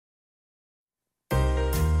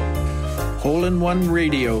Hole in One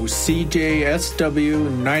Radio, CJSW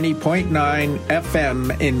 90.9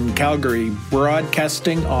 FM in Calgary,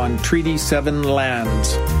 broadcasting on Treaty 7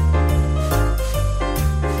 lands.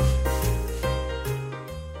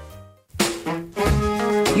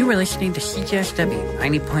 You are listening to CJSW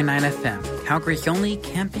 90.9 FM, Calgary's only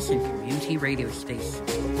campus and community radio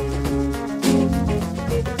station.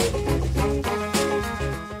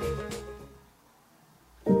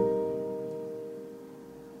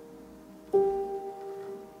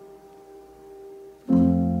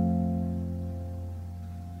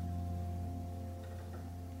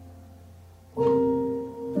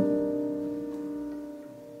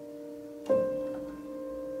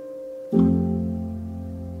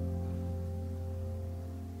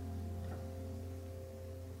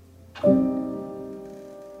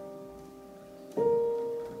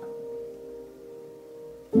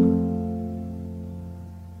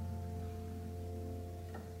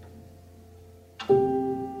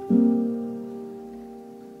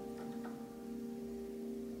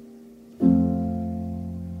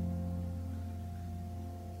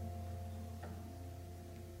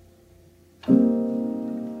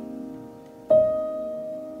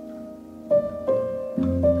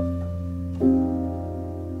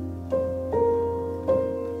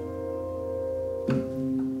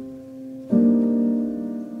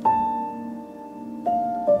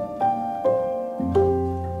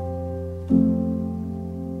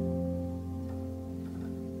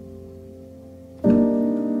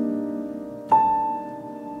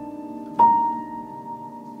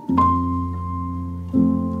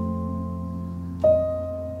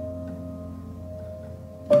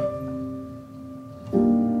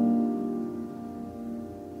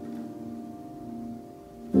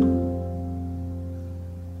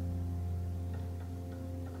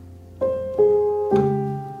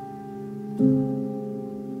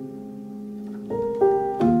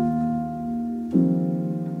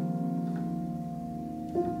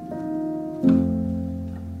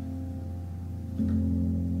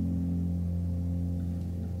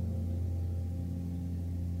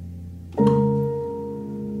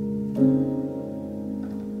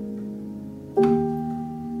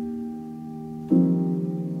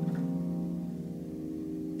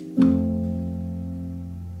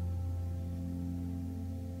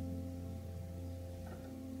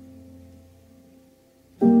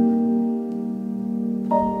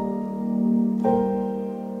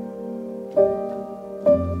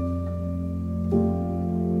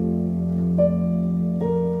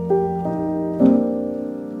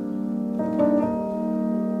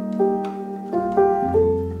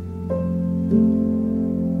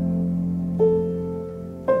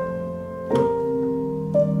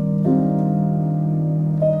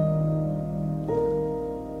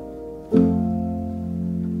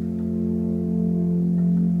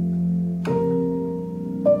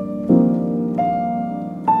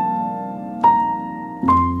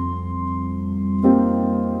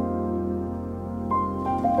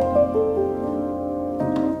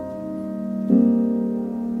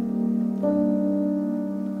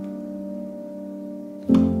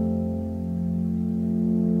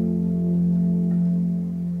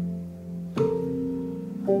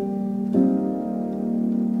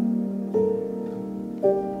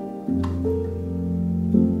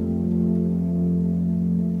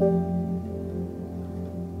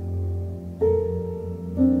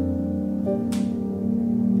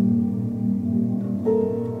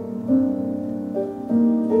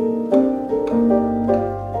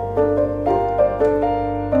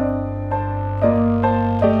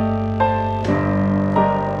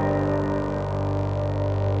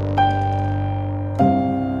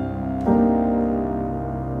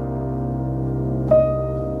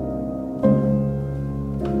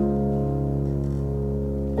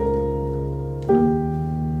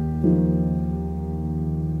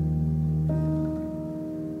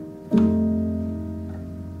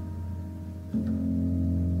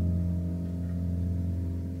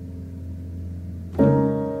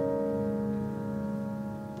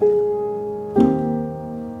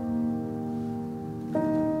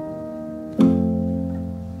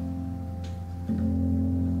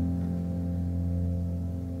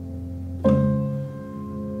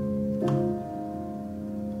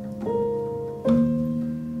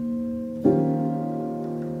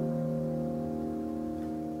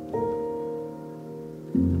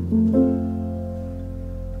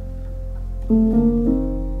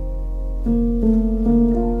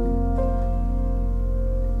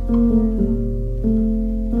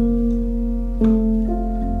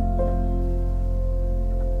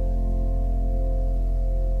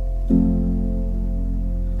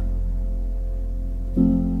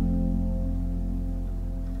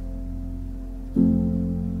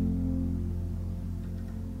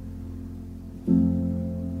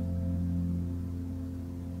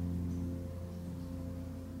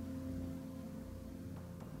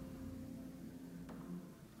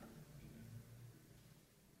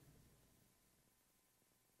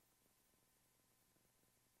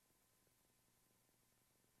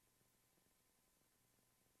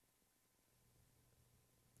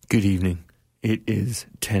 Good evening. It is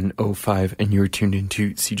 10:05 and you're tuned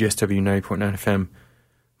into CJSW 90.9 FM.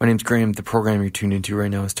 My name's Graham. The program you're tuned into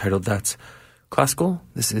right now is titled That's Classical.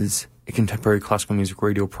 This is a contemporary classical music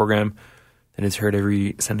radio program that is heard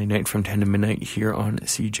every Sunday night from 10 to midnight here on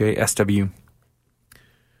CJSW.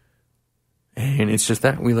 And it's just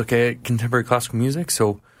that. We look at contemporary classical music,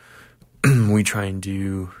 so we try and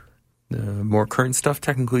do the more current stuff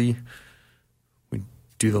technically. We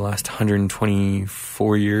do the last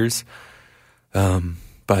 124 years,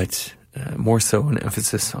 but more so an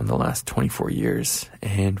emphasis on the last 24 years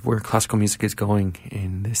and where classical music is going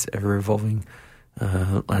in this ever-evolving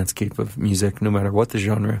landscape of music, no matter what the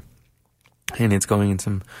genre. And it's going in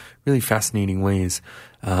some really fascinating ways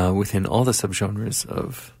within all the subgenres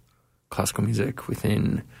of classical music,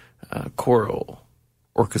 within choral,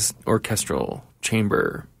 orchestral,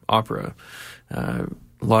 chamber, opera,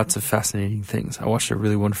 lots of fascinating things. I watched a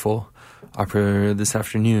really wonderful opera this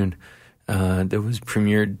afternoon that was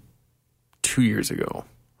premiered 2 years ago.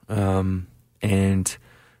 And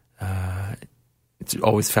it's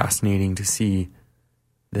always fascinating to see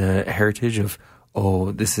the heritage of,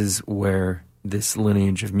 this is where this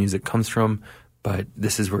lineage of music comes from, but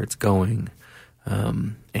this is where it's going.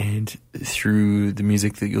 And through the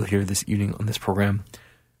music that you'll hear this evening on this program,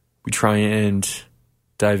 we try and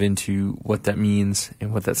dive into what that means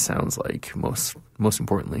and what that sounds like, most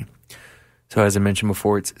importantly. So as I mentioned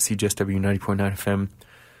before, it's CJSW 90.9 FM.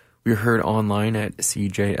 We are heard online at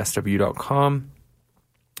cjsw.com.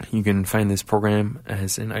 You can find this program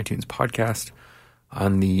as an iTunes podcast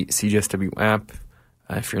on the CJSW app.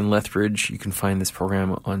 If you're in Lethbridge, you can find this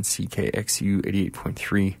program on CKXU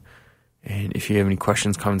 88.3. And if you have any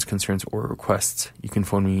questions, comments, concerns, or requests, you can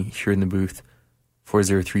phone me here in the booth,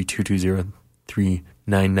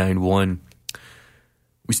 403-220-3991.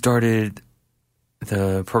 We started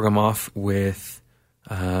the program off with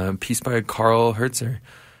a piece by Carl Herzer.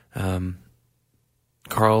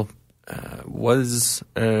 Carl was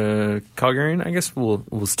a Calgarian. I guess we'll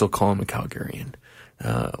still call him a Calgarian.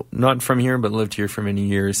 Not from here, but lived here for many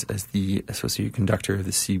years as the associate conductor of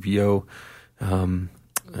the CBO. And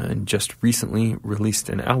just recently released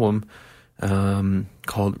an album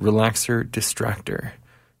called Relaxer Distractor.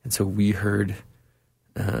 And so we heard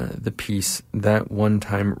the piece That One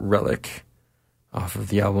Time Relic off of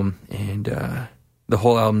the album. And the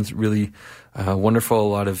whole album's really wonderful, a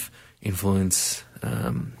lot of influence.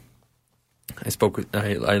 I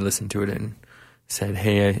listened to it and said,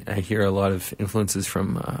 hey, I hear a lot of influences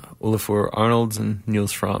from Olafur Arnolds and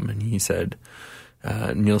Niels Fromm. And he said,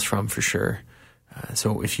 Niels Fromm for sure.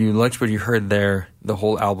 So if you liked what you heard there, the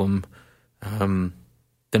whole album, the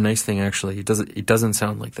nice thing actually, it doesn't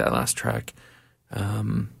sound like that last track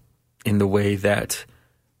in the way that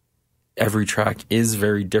every track is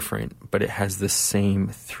very different, but it has the same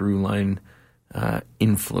through line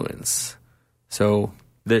influence. So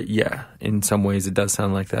that, in some ways it does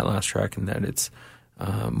sound like that last track in that it's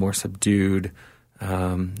more subdued,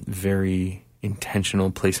 very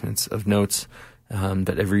intentional placements of notes.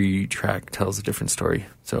 That every track tells a different story.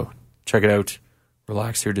 So check it out,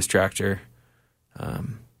 Relaxer Distractor,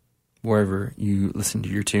 wherever you listen to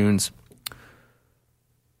your tunes.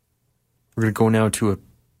 We're going to go now to a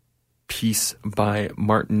piece by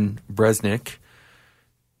Martin Bresnik.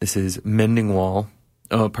 This is Mending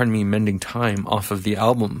Time, off of the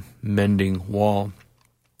album Mending Wall.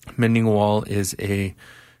 Mending Wall is a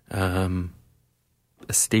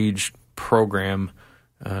stage program,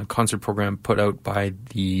 concert program put out by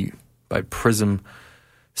Prism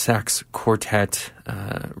Sax Quartet,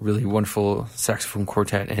 really wonderful saxophone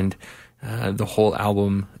quartet, and the whole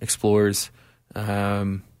album explores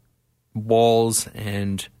walls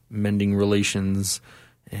and mending relations,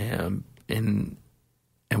 and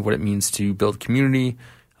what it means to build community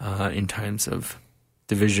in times of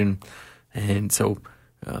division. And so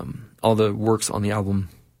all the works on the album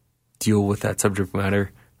deal with that subject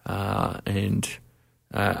matter, and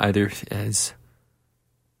either as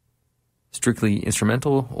strictly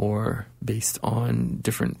instrumental or based on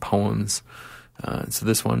different poems. So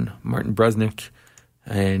this one, Martin Bresnik,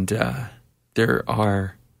 and there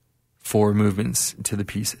are 4 movements to the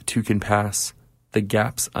piece. 2 can pass, the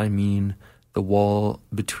gaps I mean, the wall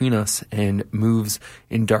between us, and moves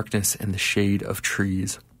in darkness and the shade of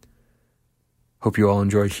trees. Hope you all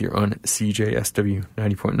enjoyed here on CJSW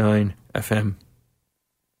 90.9 FM.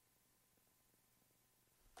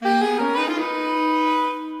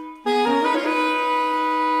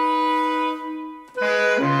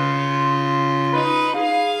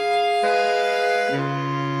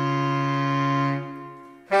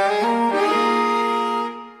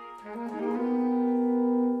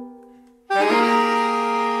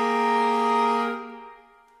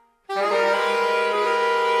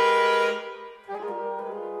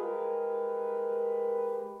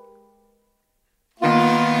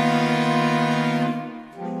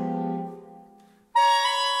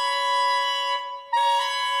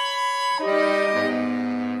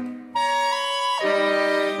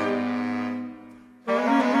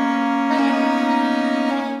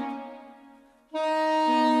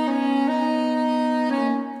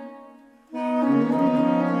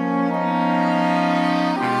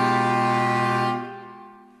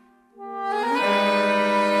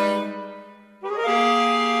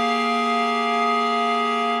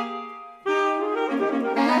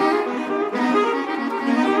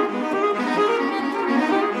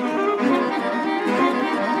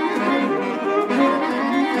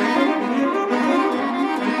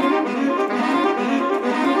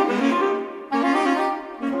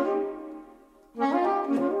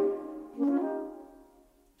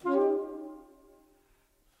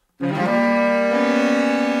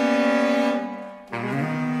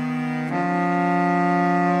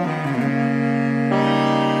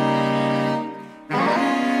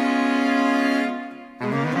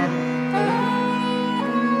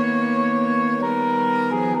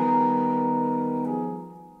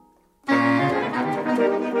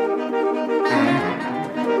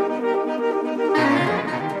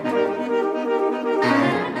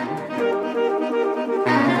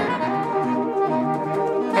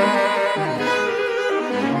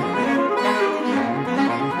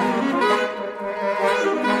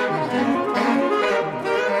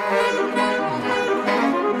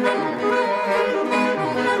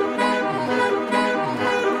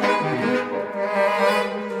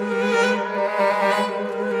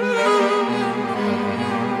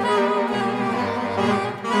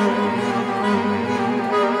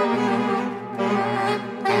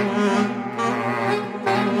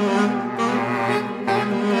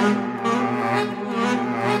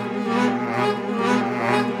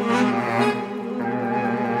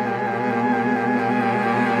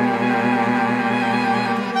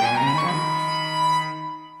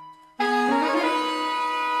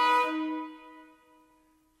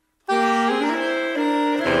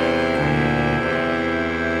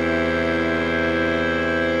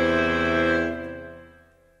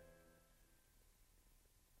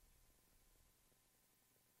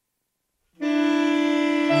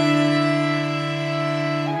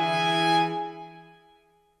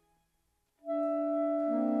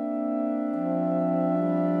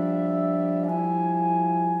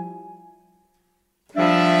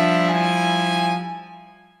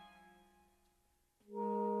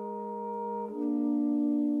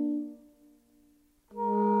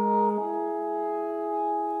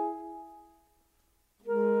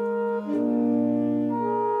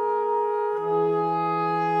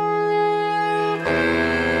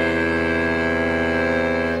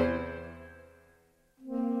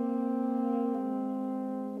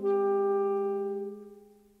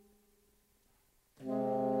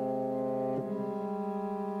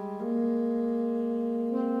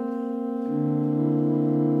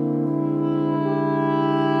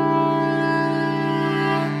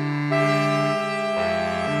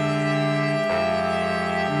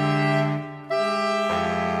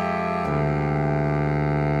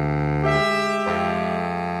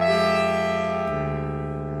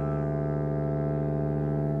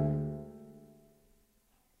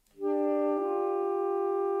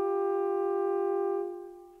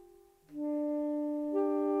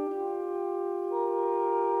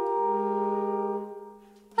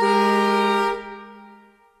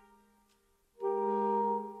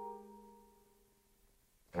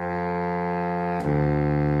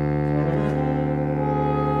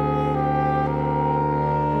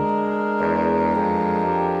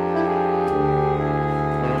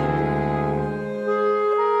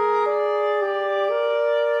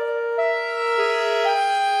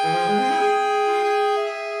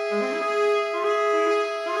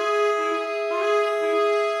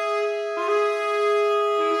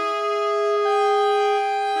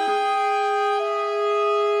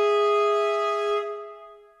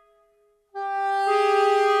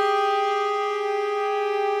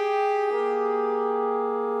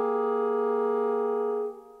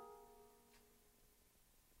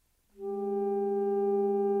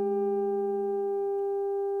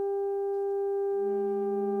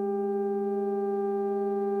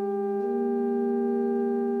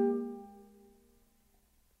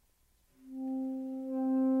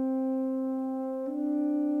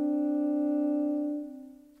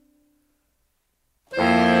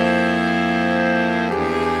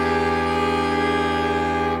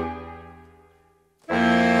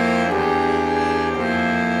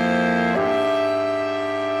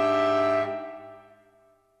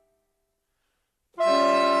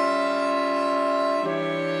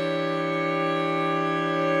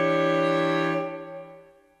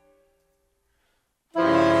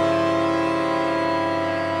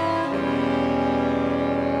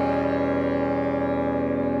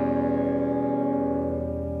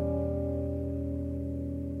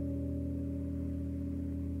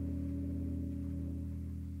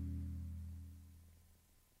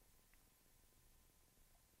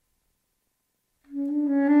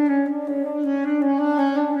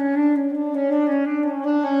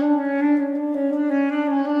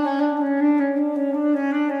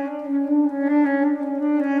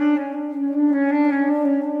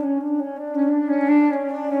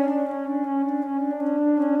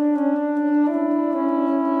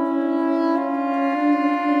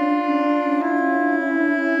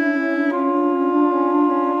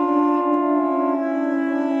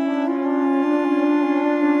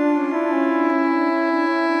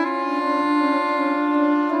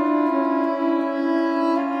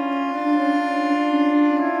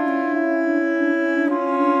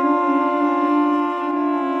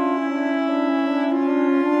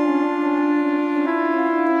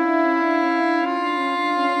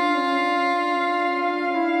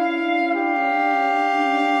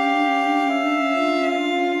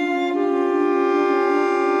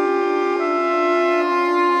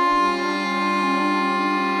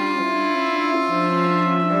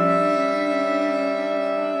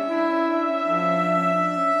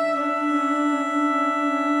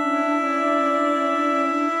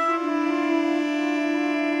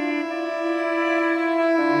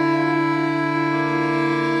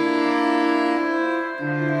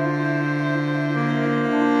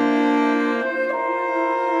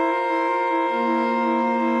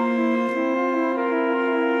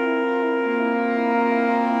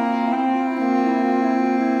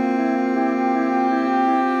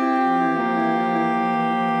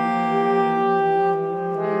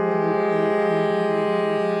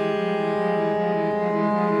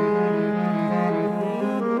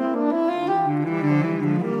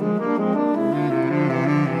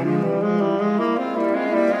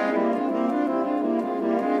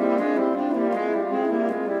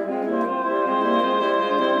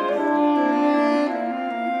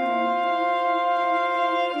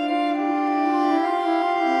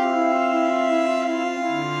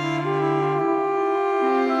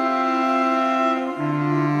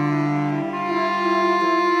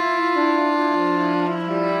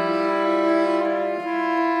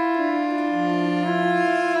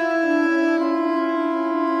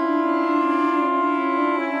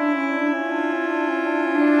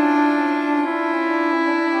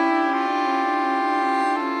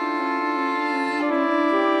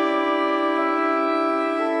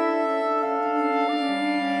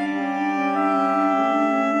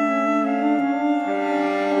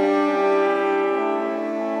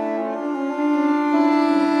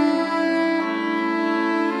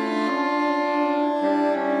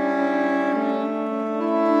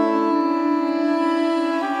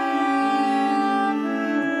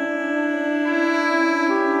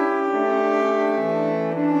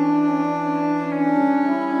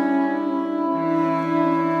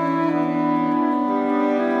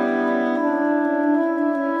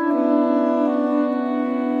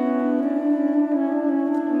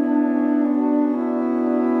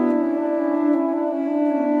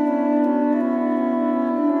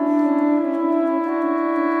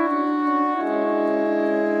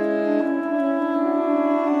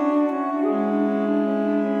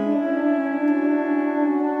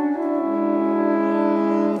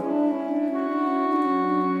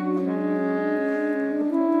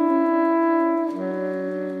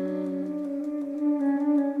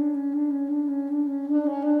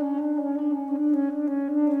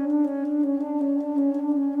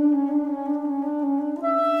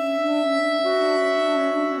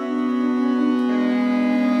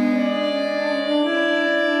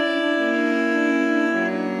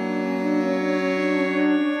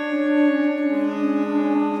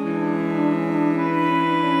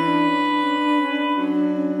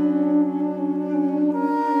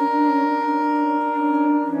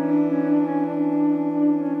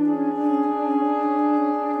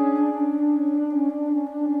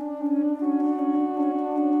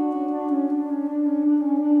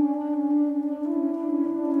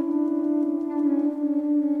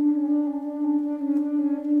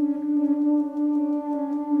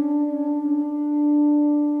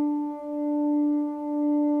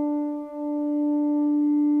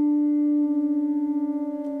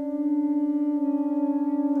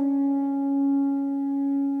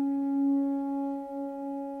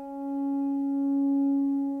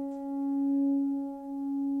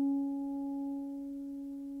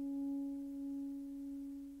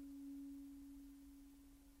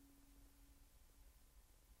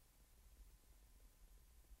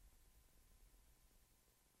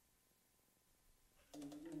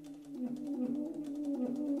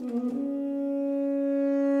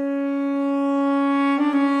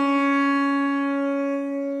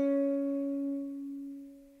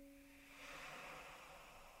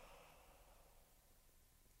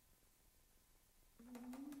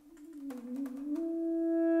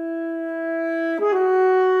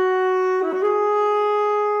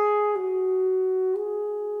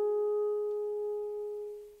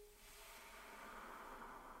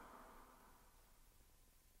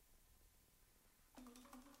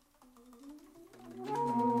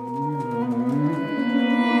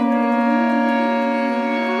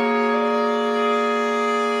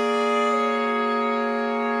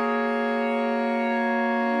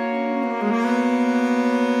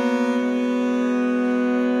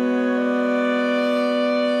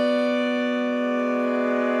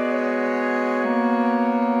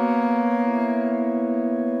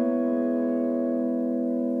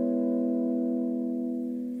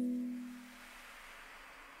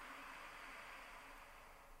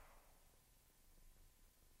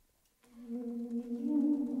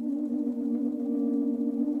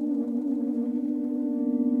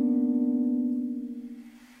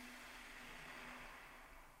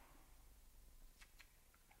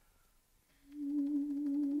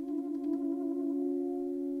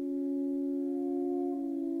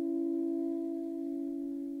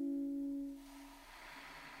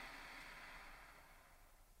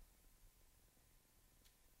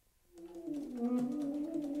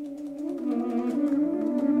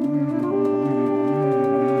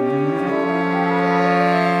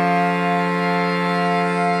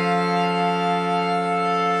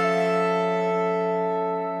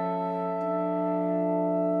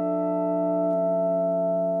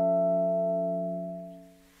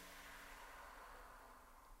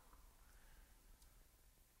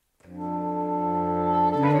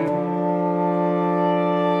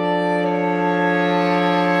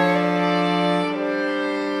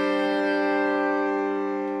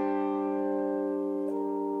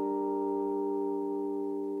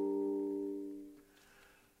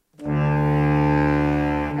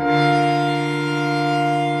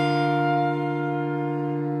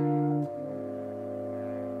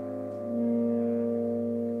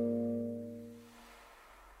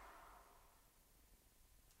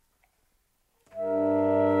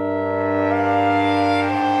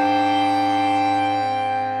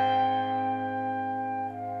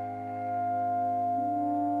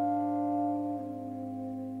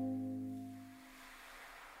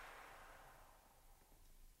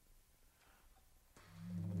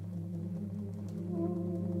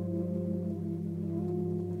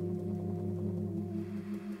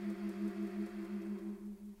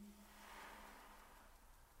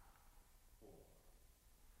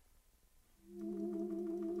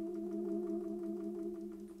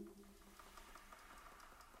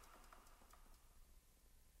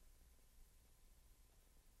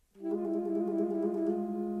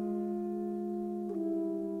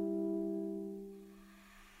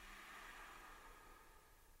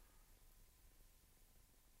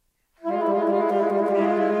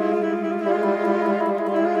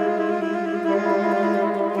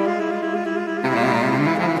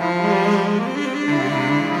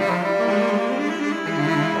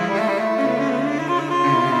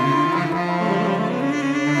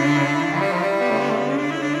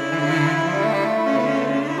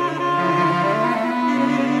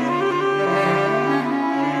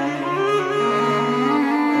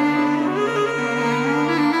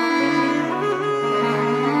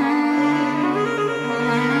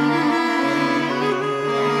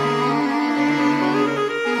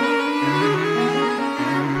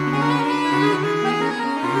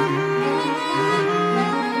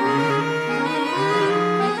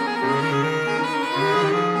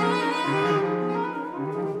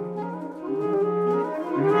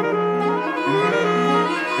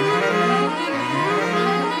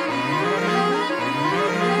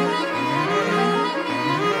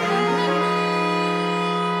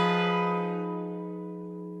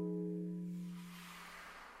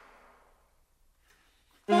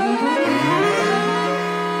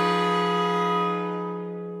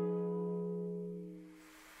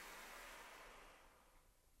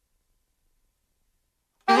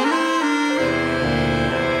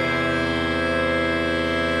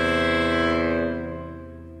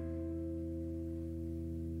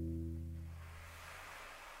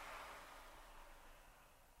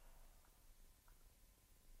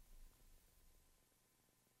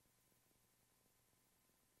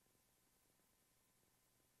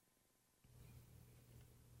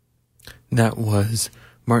 That was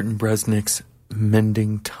Martin Bresnick's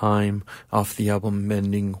Mending Time off the album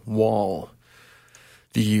Mending Wall.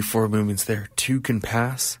 The 4 movements there. 2 can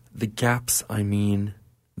pass, the gaps,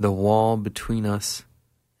 the wall between us,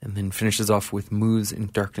 and then finishes off with Moves in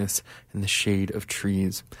Darkness in the Shade of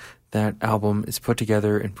Trees. That album is put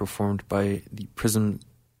together and performed by the Prism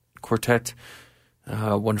Quartet,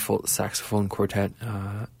 wonderful saxophone quartet,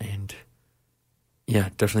 and yeah,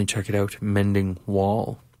 definitely check it out, Mending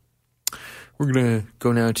Wall. We're going to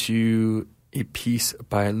go now to a piece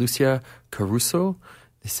by Lucia Caruso.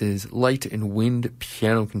 This is Light and Wind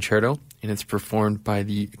Piano Concerto, and it's performed by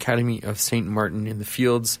the Academy of St. Martin in the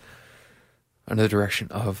Fields under the direction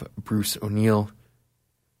of Bruce O'Neill.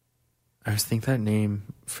 I always think that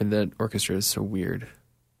name for that orchestra is so weird,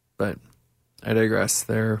 but I digress.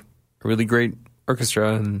 They're a really great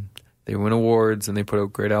orchestra, and they win awards, and they put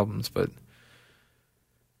out great albums, but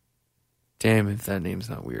damn if that name's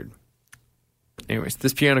not weird. Anyways,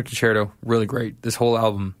 this piano concerto, really great. This whole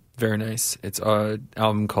album, very nice. It's an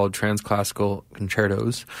album called Transclassical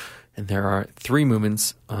Concertos, and there are 3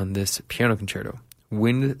 movements on this piano concerto.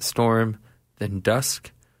 Wind, Storm, then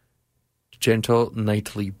Dusk, Gentle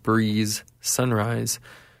Nightly Breeze, Sunrise,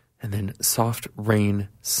 and then Soft Rain,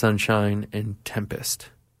 Sunshine, and Tempest.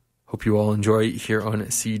 Hope you all enjoy here on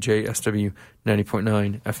CJSW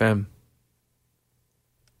 90.9 FM.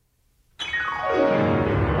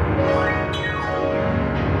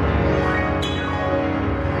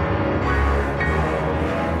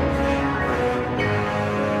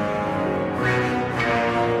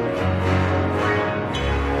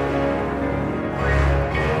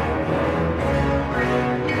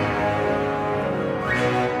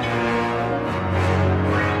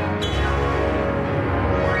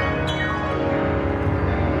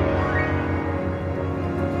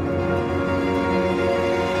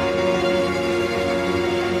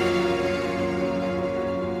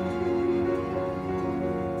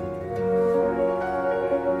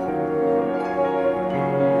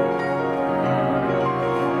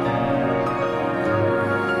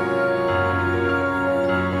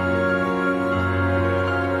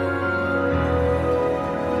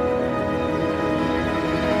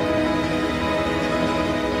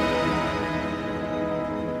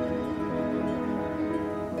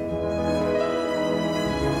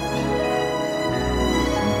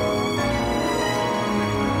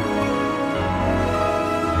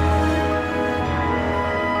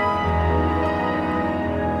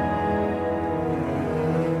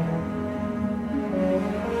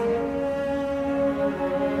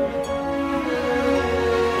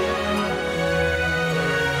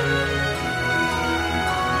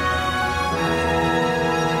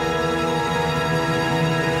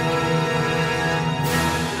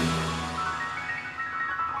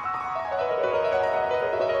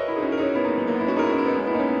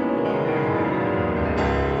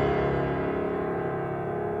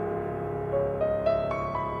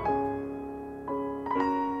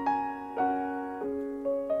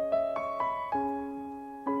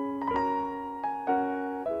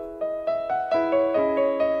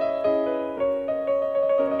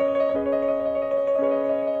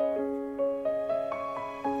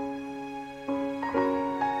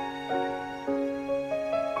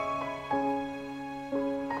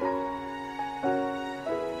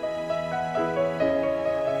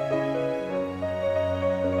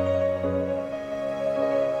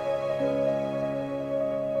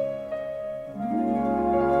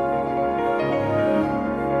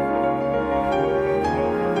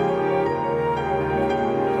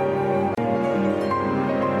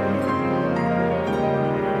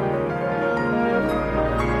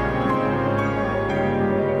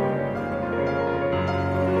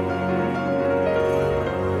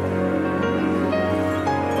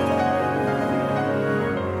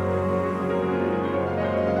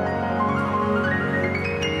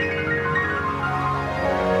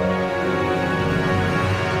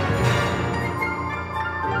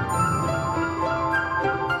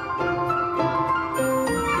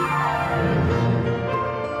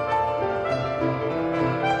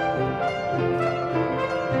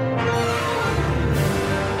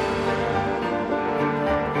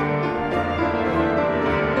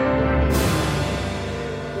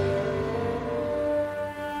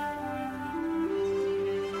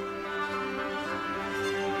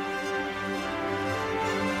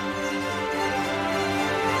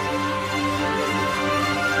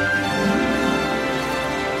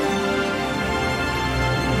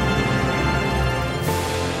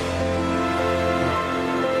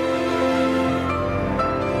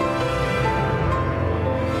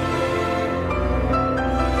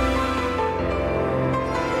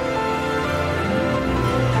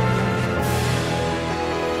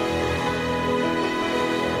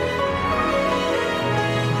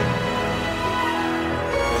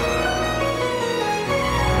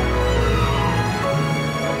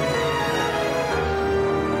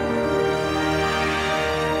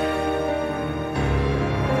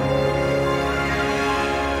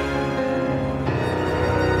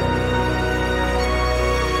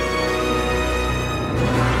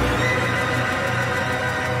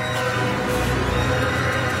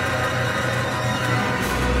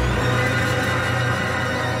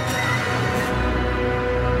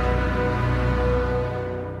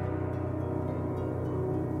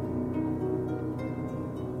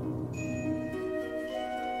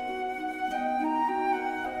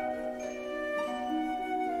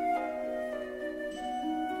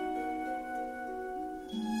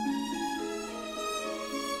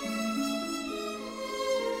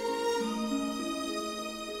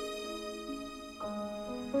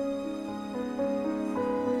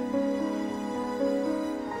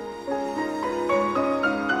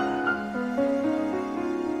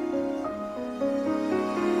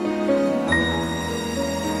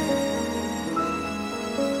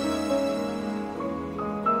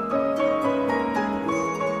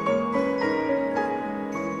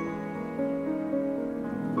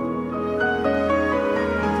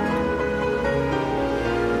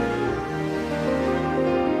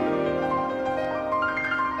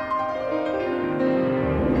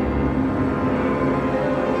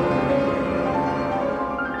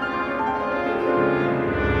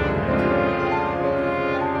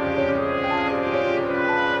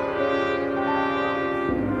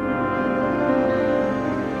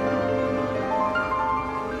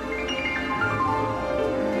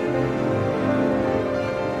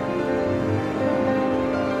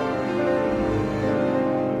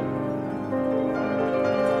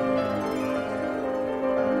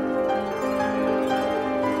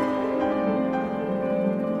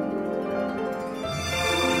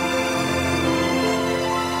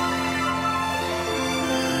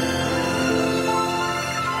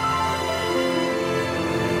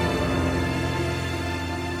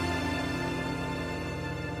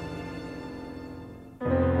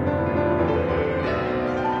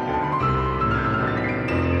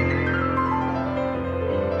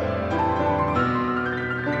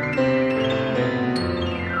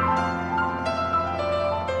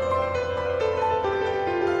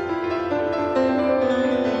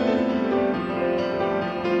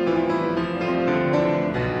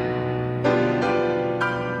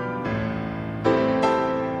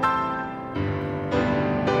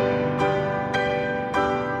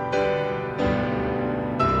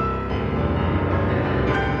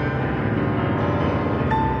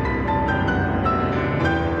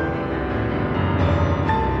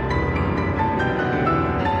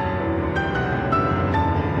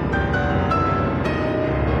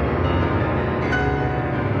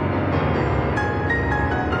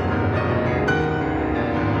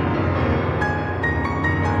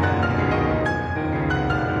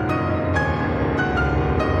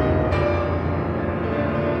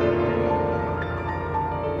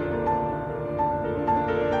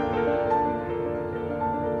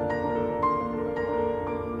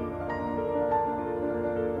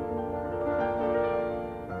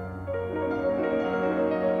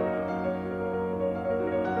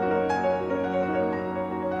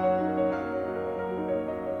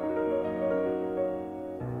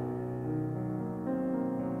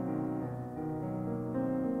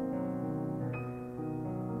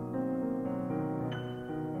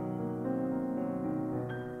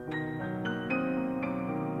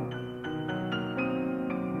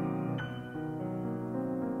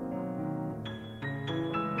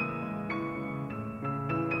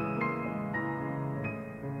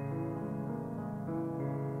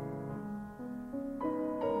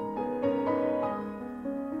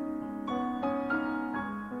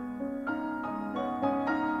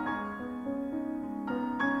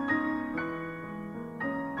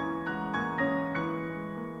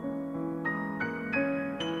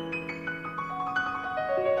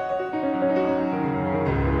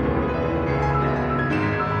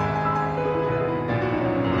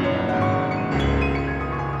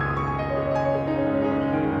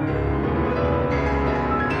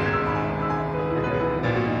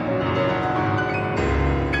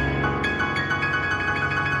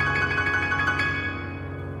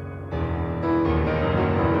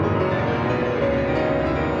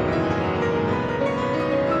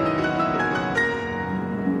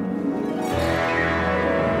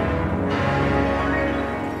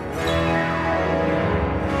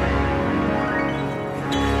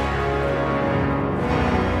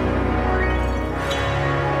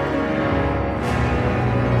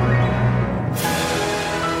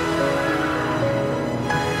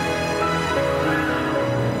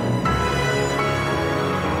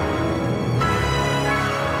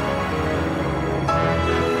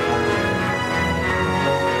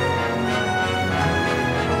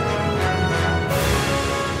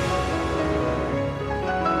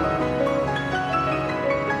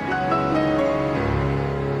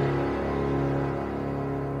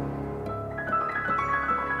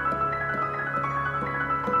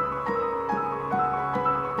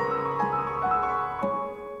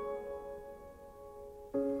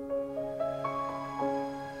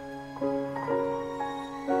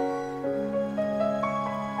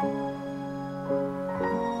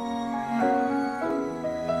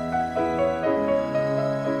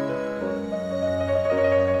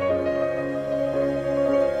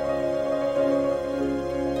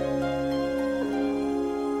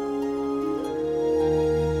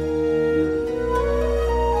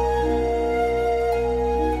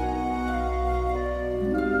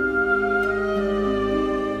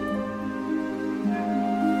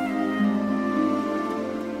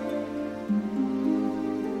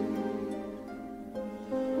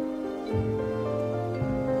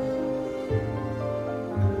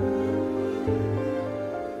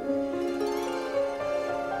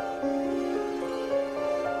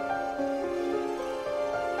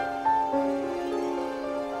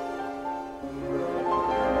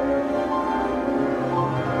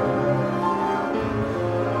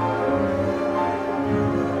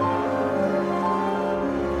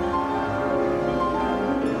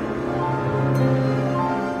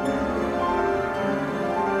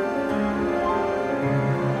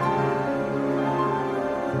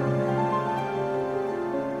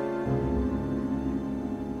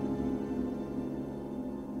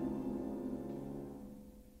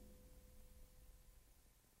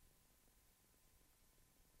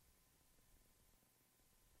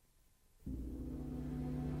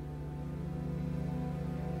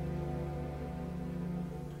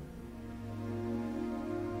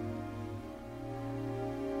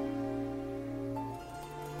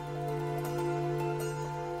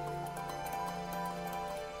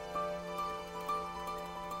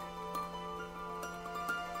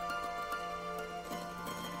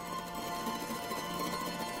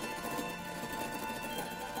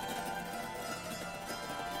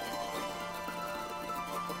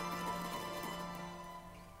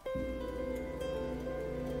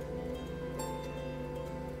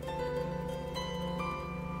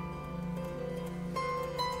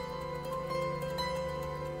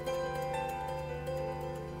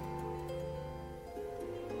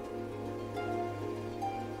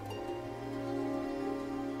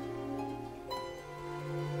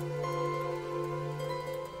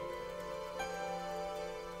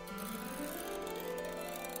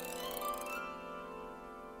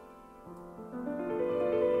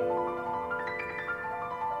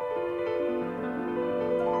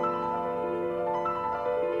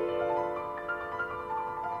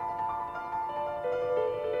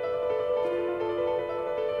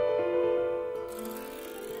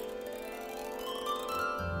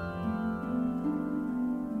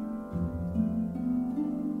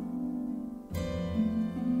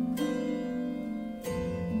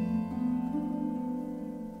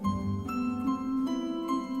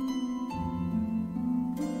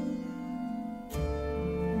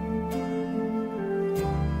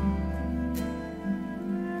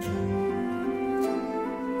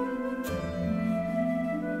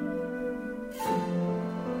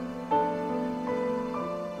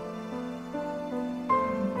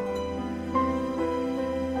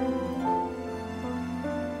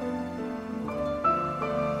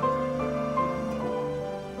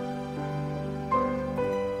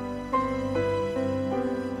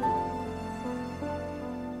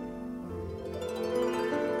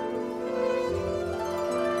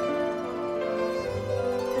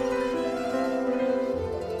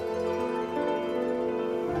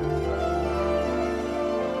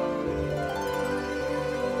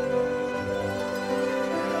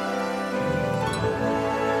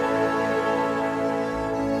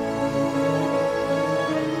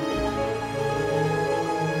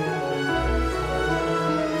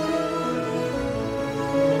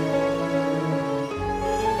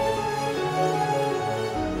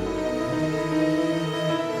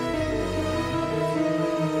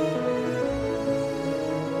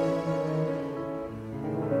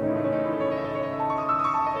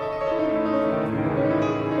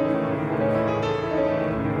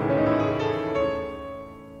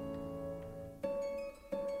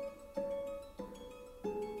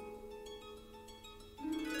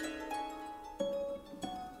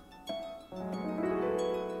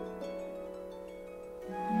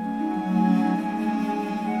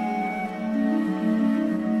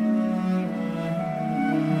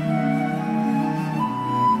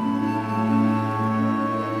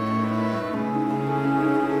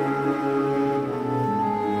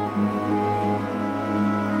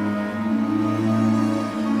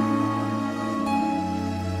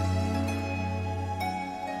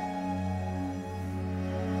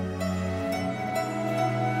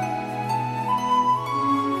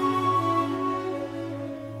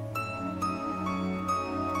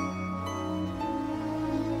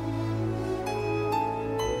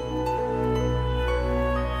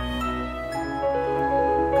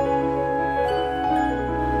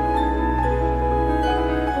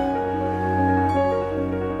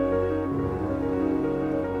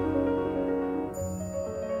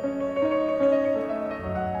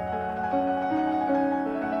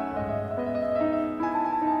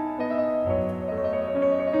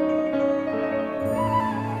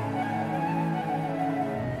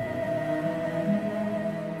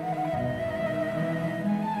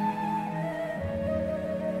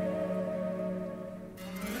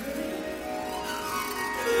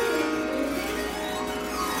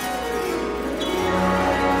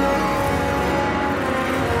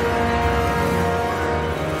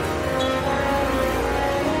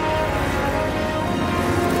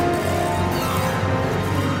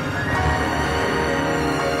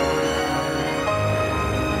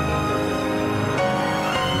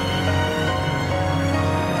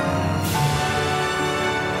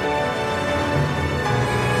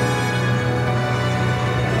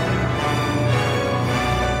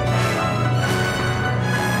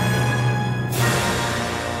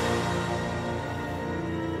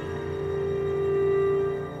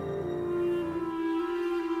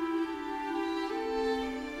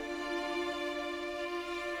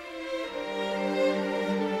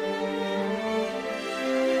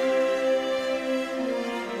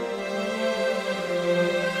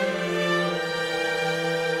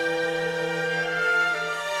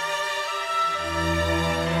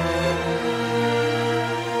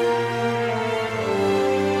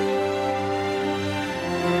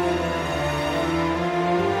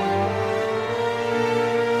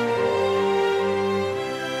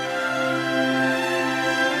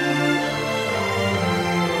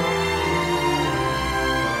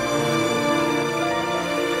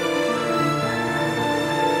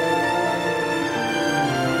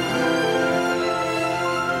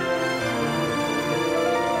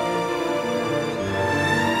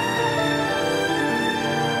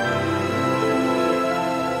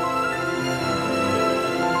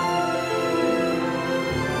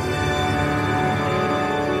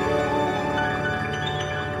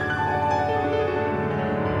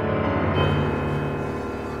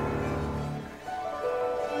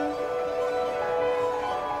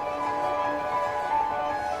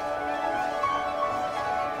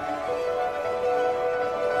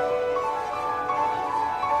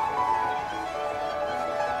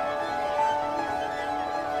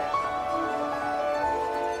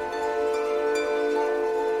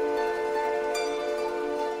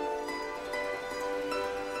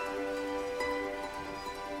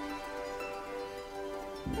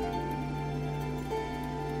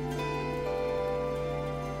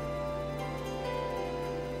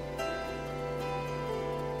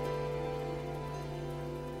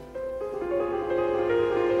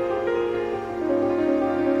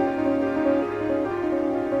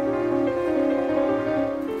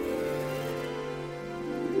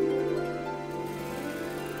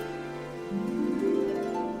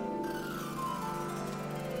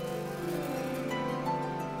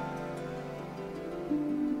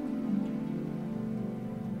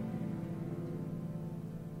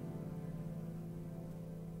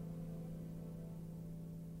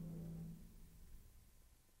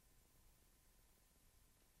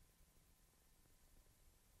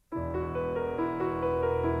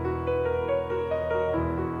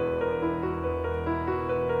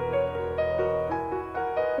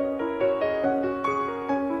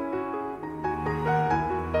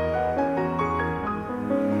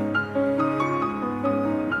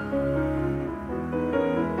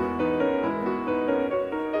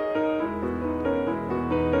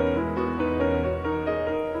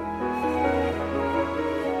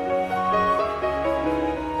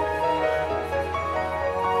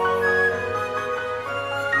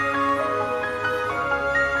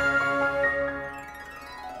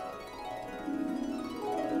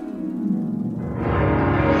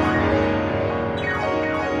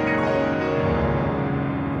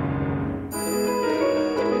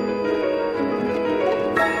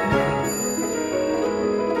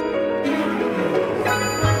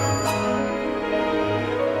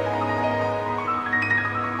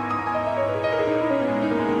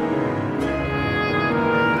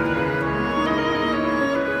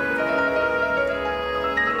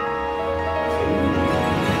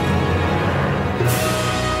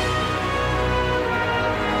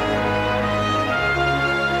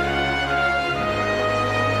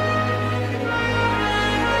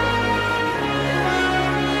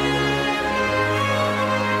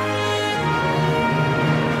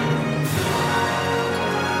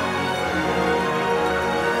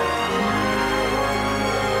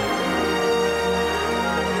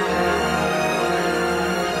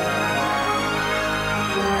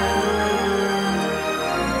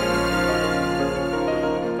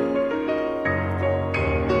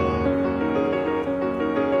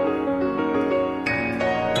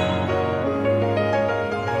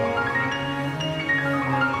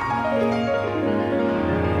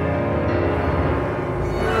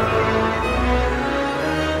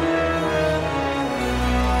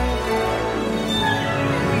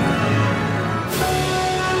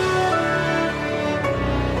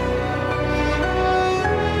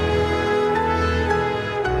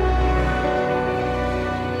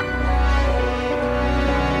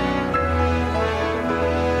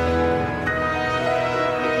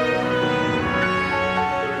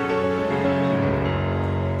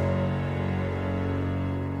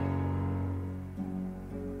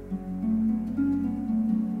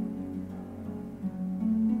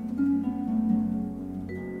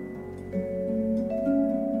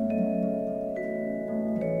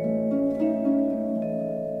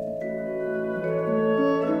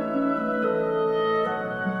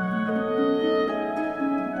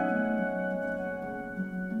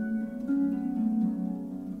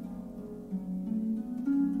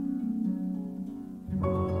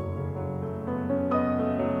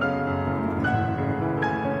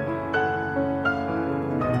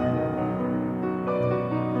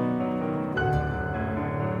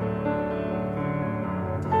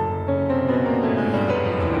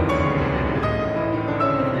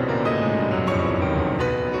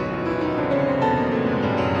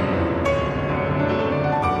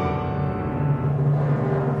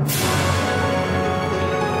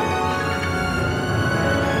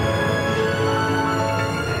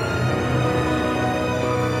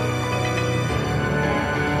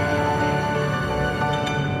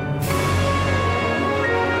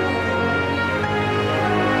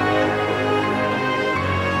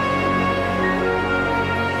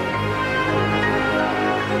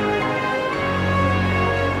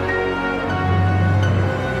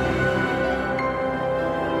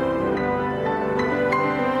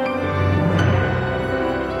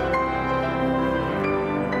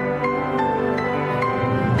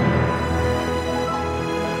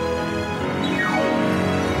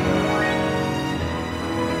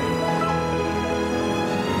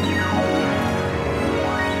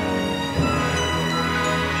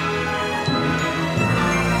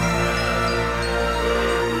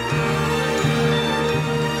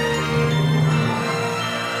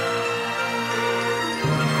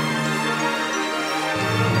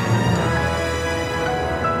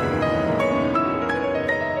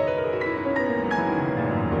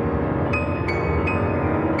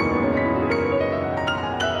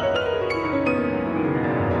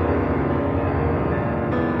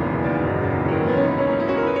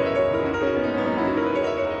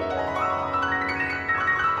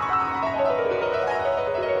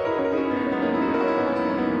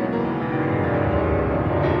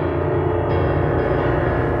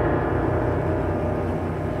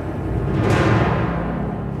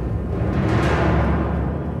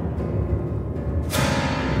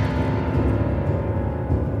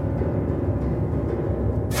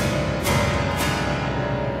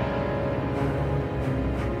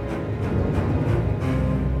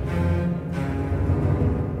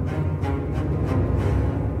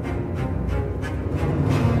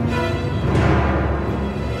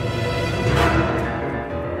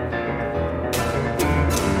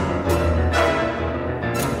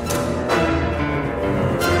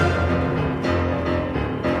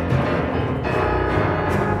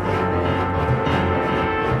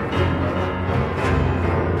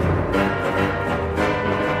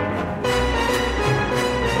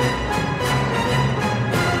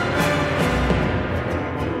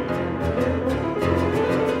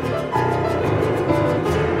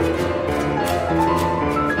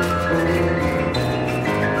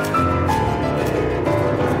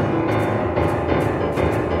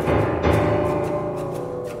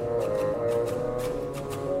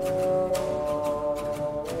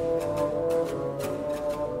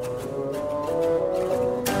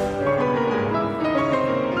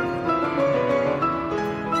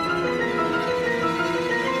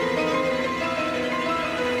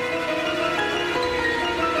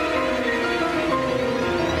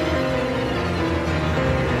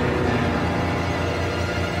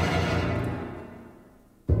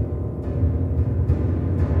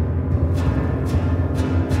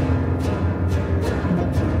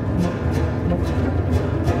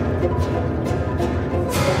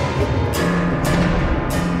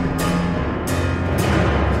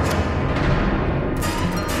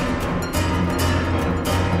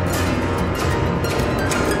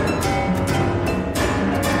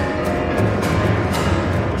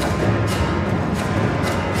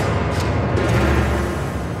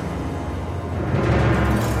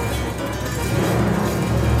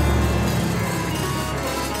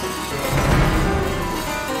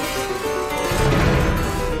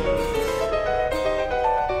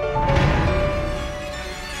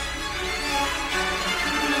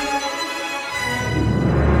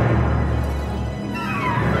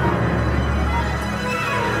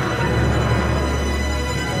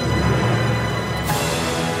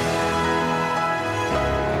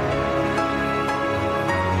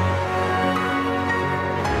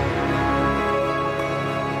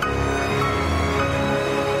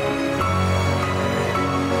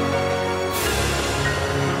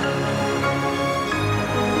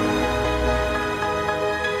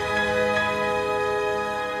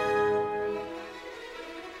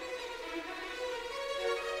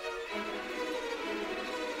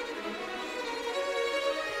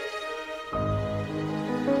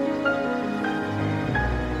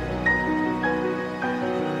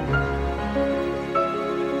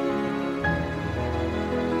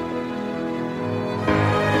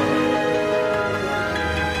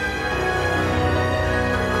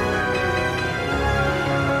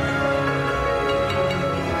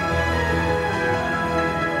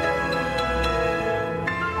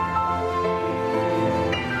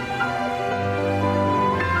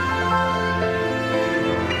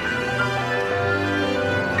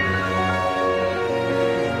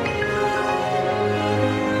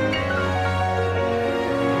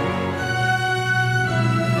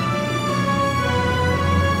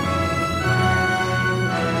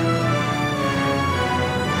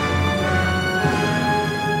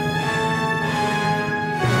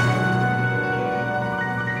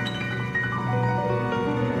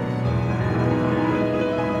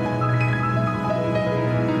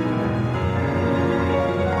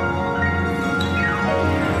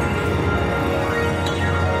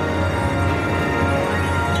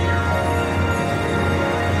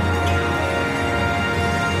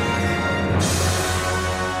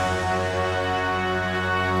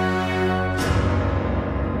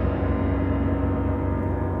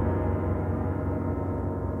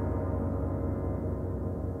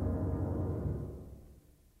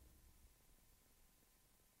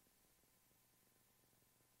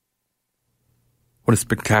 What a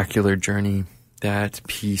spectacular journey that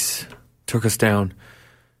piece took us down.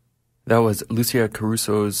 That was Lucia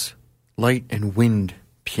Caruso's Light and Wind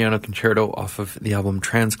piano concerto off of the album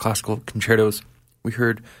Transclassical Concertos. We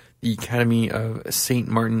heard the Academy of St.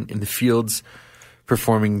 Martin in the Fields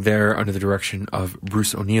performing there under the direction of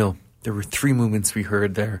Bruce O'Neill. There were 3 movements we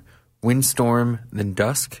heard there: Windstorm, then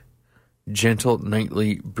Dusk, Gentle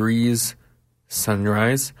Nightly Breeze,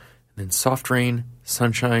 Sunrise, and then Soft Rain,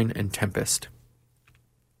 Sunshine, and Tempest.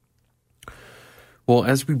 Well,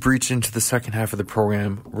 as we breach into the second half of the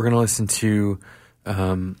program, we're going to listen to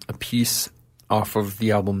a piece off of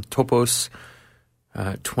the album Topos,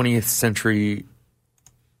 20th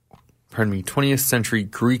century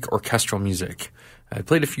Greek orchestral music. I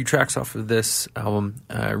played a few tracks off of this album.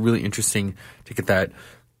 Really interesting to get that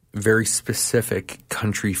very specific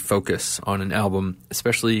country focus on an album,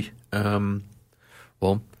 especially, you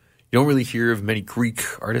don't really hear of many Greek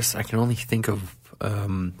artists. I can only think of,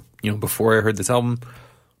 before I heard this album,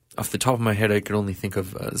 off the top of my head, I could only think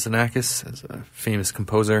of Xenakis as a famous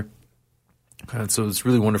composer. So it's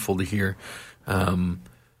really wonderful to hear,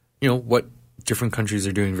 what different countries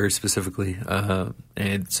are doing very specifically.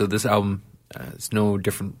 And so this album is no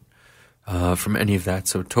different from any of that.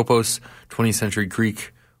 So Topos, 20th century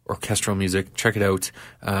Greek orchestral music. Check it out.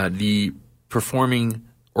 The performing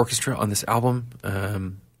orchestra on this album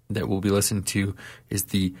that we'll be listening to is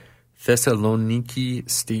the Thessaloniki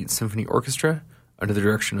State Symphony Orchestra under the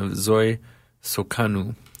direction of Zoe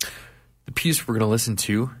Sokanou. The piece we're going to listen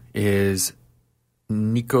to is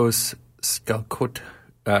Nikos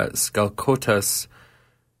Skalkotas'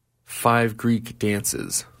 5 Greek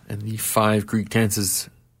dances. And the 5 Greek dances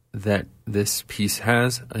that this piece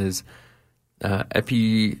has is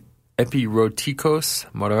Epirotikos,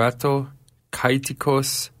 Moderato,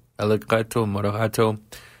 Kaitikos, Allegretto, Moderato,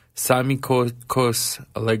 Samikos,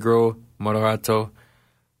 Allegro, Moderato,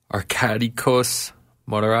 Arkadikos,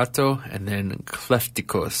 Moderato, and then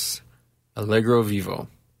Kleftikos, Allegro Vivo.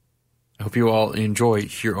 I hope you all enjoy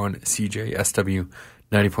here on CJSW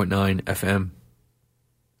 90.9 FM.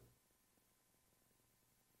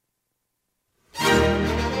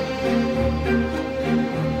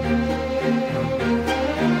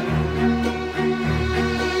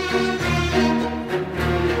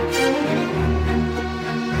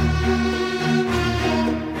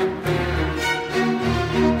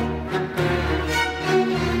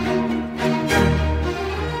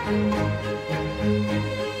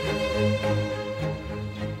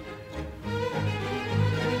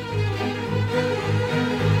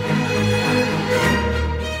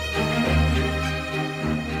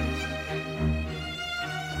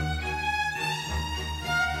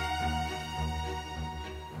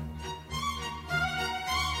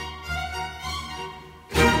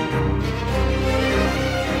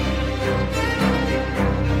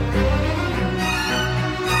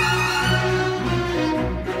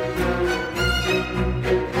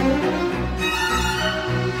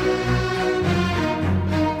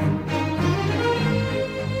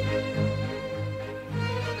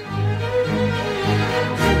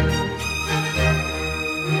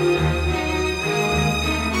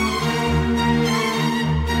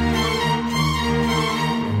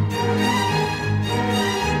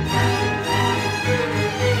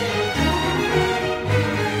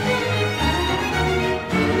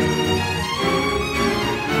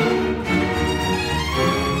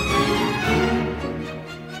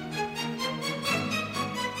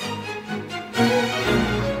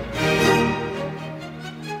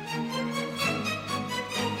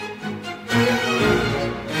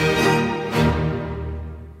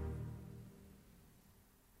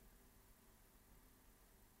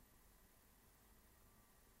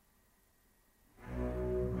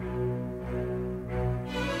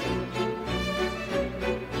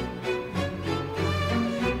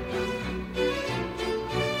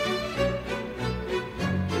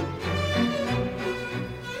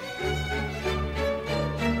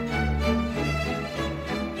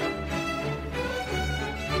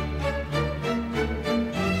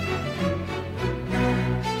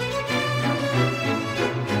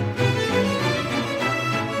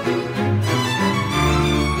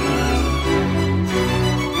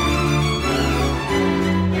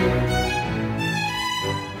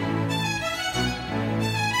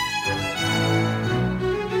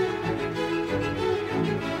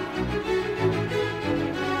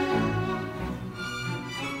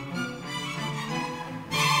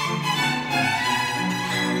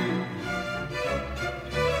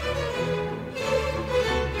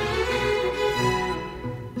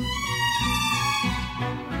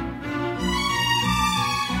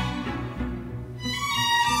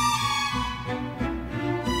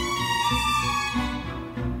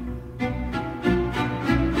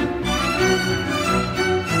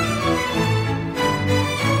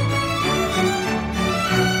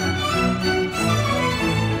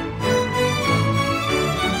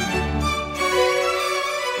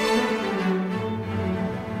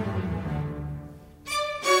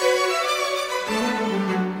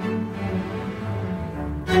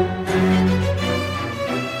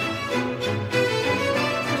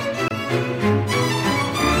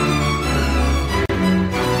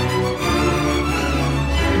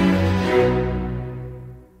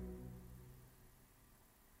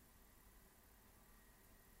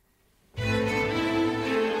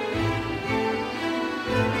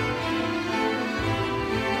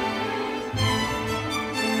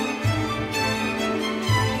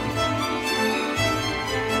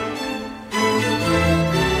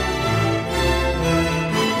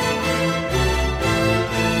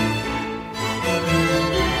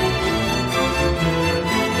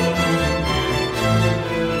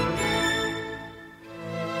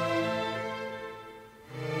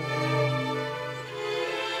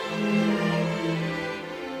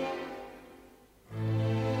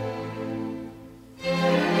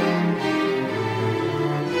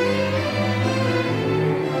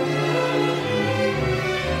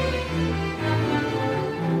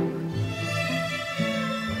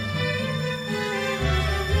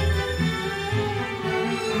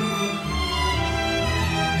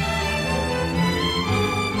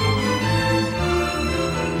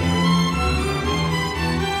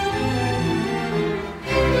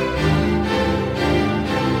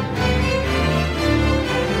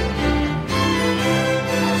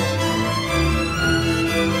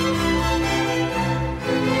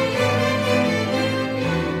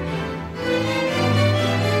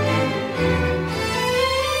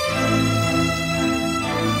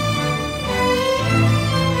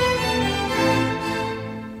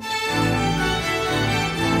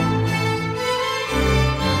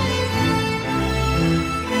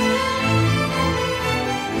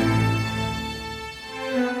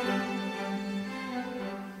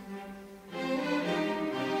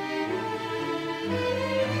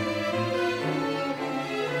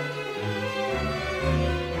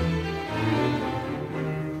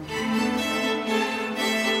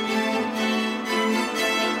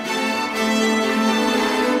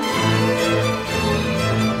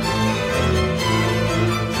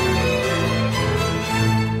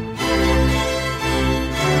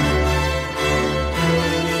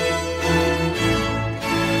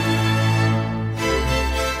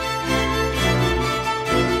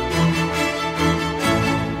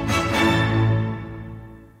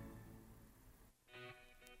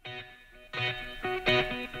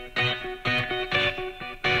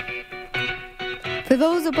 For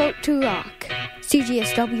those about to rock,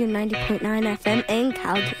 CJSW 90.9 FM in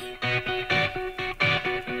Calgary.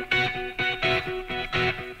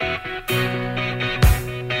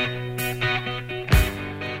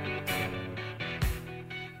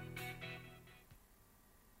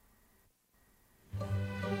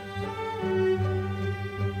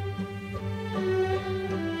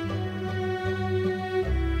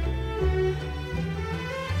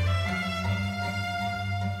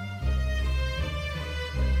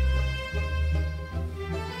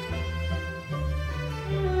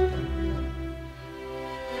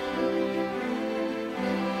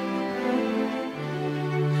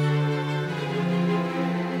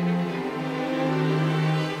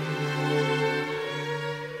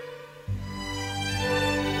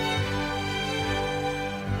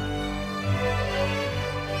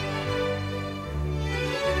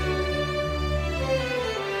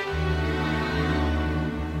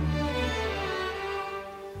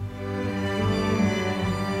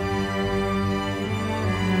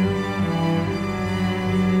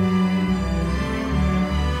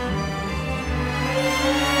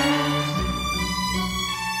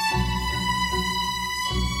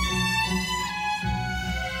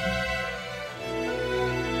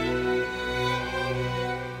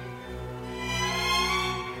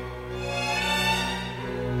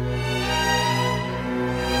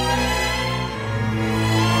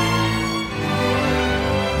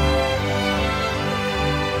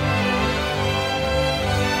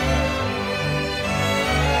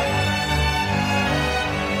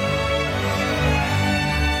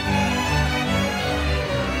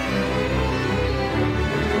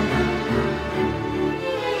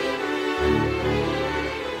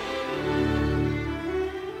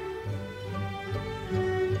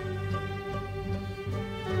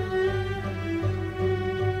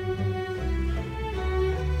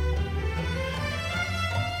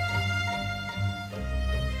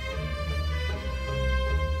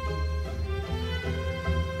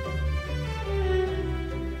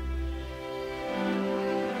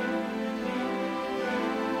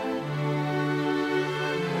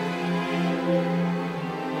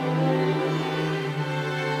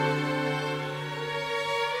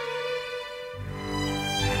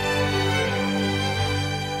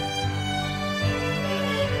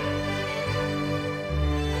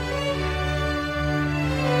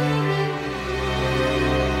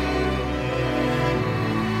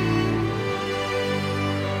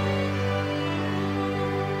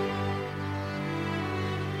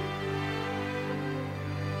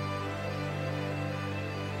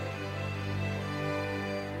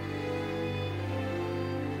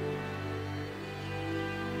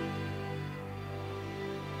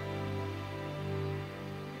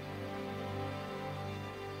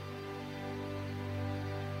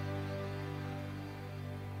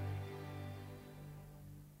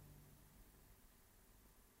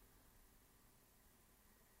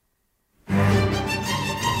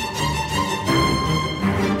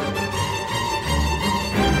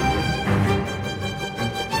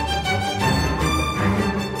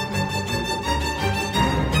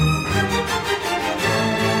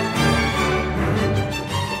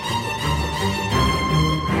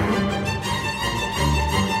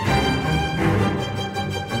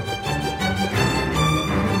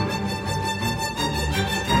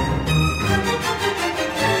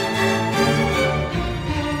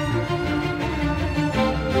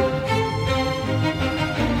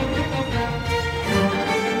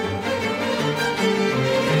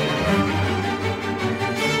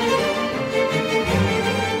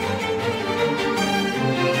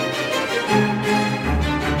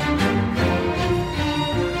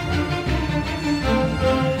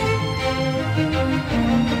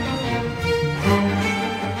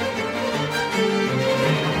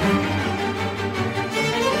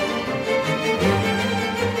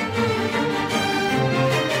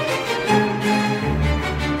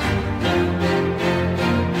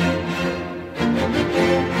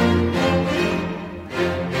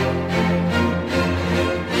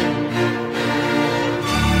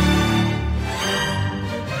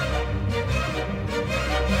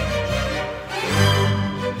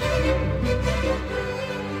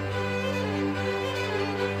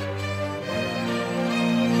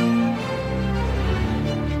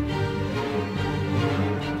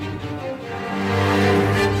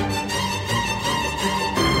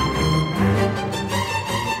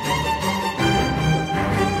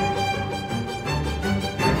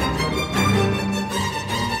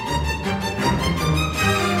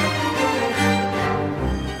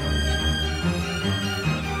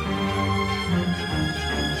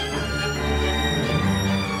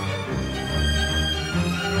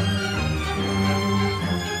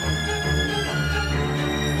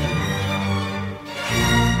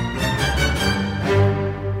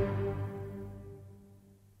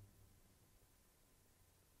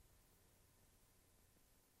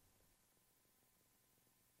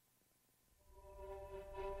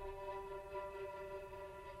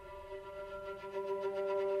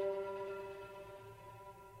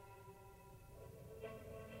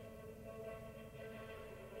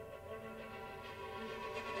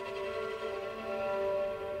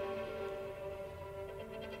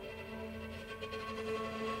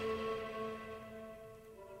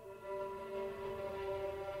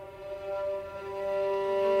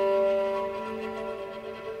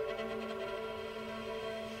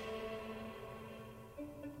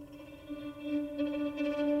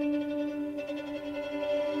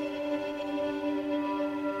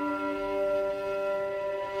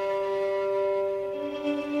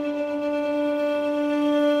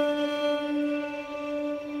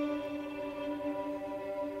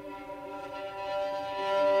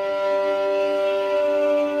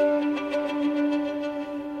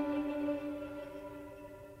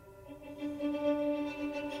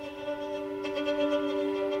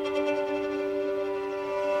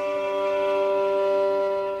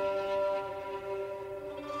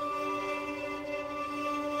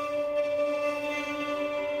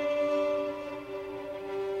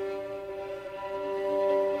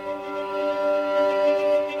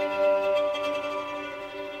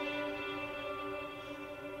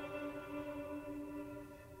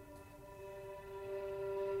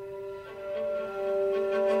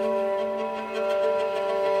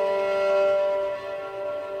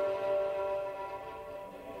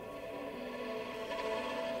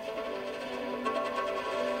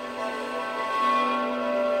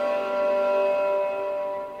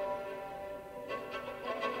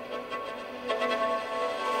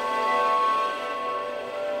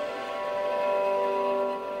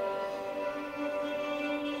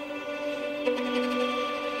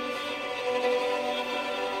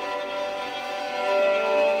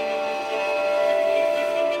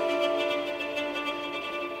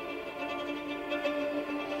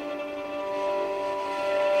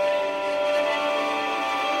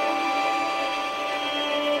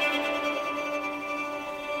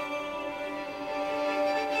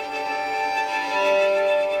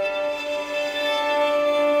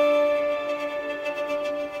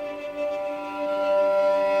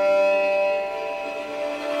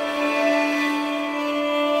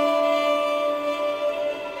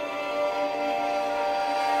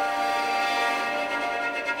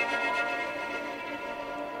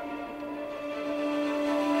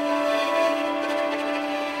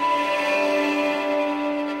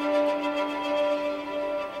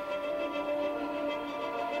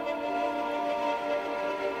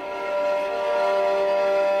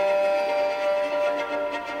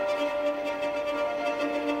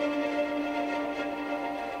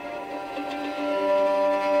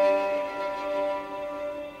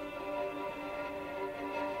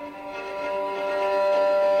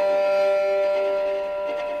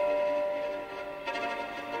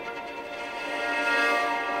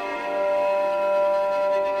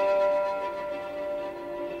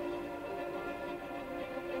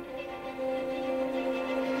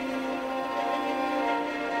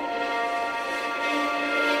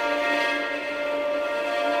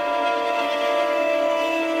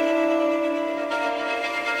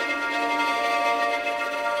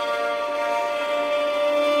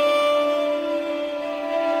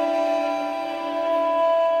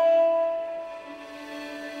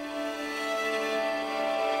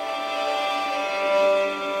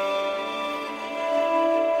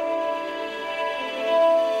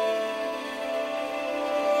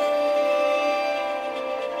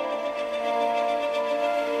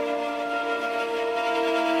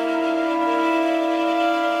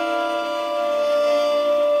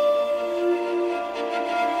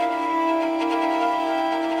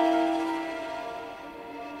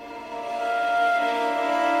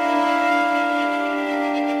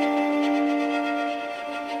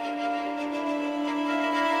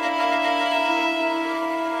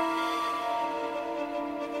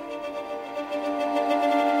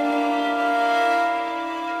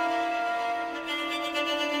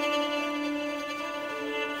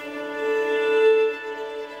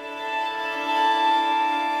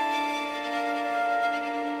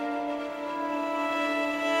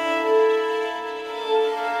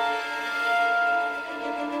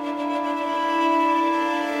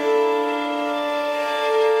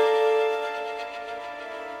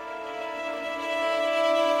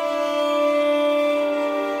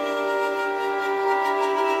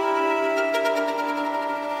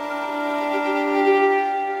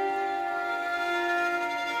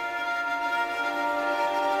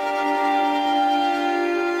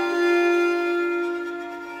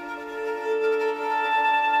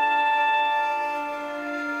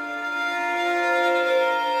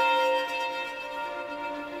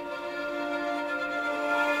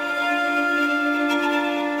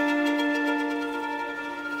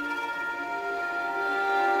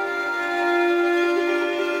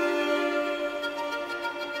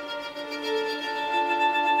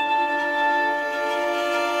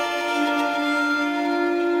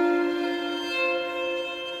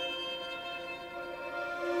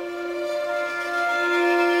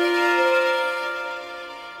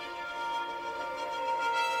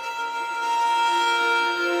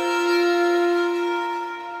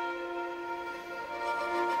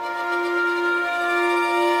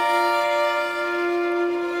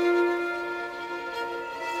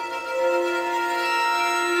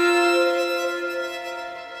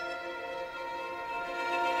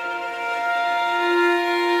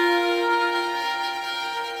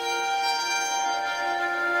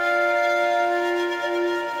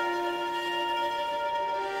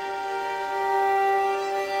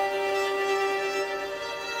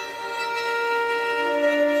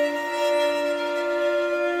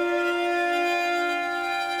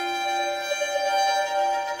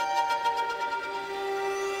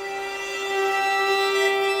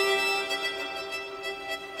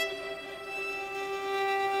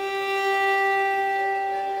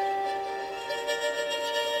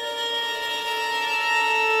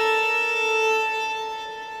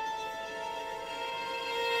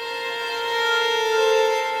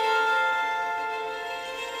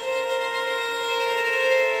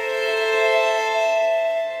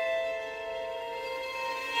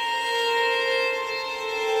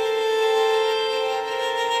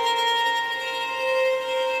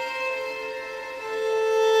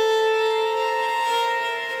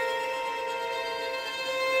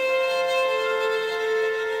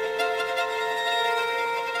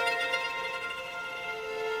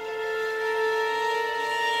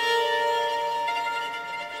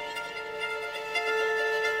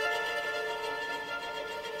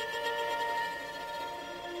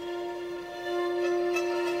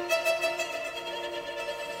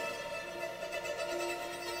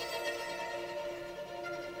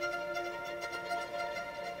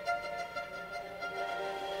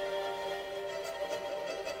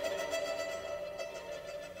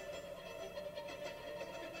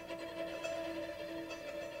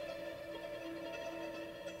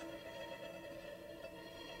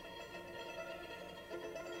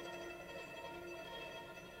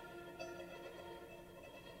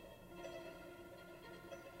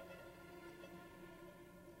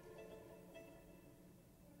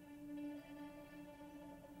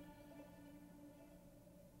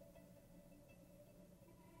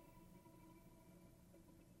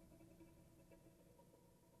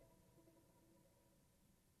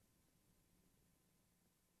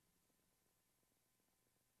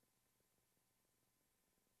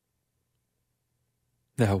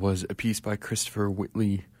 That was a piece by Christopher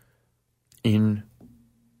Whitley in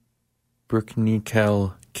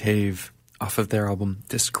Brooknikel Cave off of their album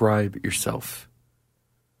Describe Yourself.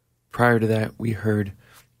 Prior to that, we heard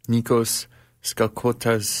Nikos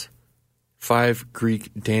Skalkotas' 5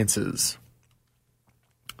 Greek Dances.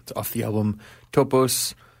 It's off the album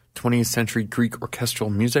Topos, 20th Century Greek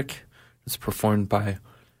Orchestral Music. It's performed by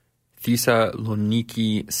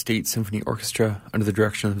Thessaloniki State Symphony Orchestra under the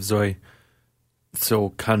direction of Zoe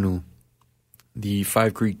Tsokanu. The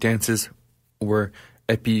 5 Greek dances were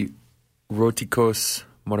Epirotikos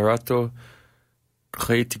Moderato,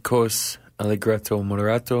 Kletikos Allegretto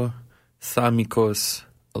Moderato, Thamikos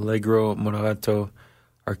Allegro Moderato,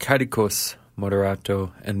 Arcadikos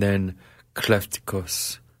Moderato, and then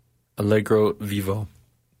Kleftikos Allegro Vivo.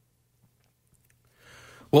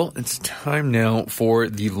 Well, it's time now for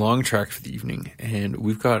the long track for the evening, and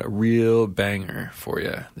we've got a real banger for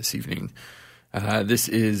you this evening. This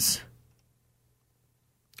is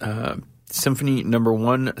Symphony Number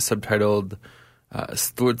 1, subtitled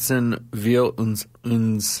Stürzen wir uns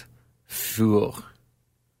für.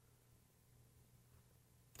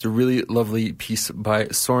 It's a really lovely piece by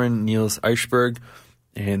Soren Niels Eichberg,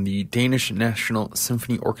 and the Danish National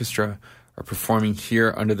Symphony Orchestra are performing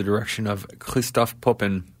here under the direction of Christoph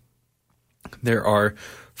Poppen. There are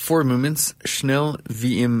 4 movements: Schnell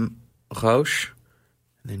wie im Rausch,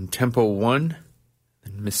 and then Tempo 1,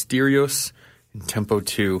 and Mysterios, and Tempo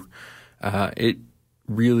 2. It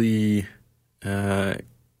really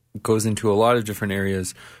goes into a lot of different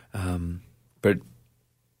areas, but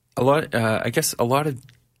a lot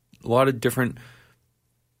of different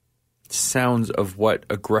sounds of what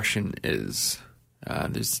aggression is.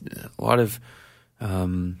 There's a lot of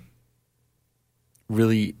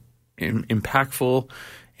really impactful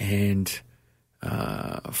and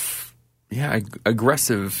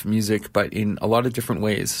aggressive music, but in a lot of different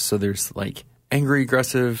ways. So there's like angry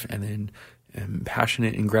aggressive, and then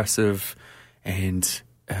passionate aggressive, and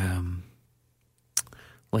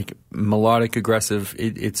like melodic aggressive.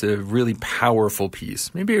 It's a really powerful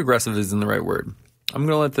piece. Maybe aggressive isn't the right word. I'm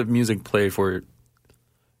going to let the music play for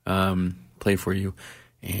you,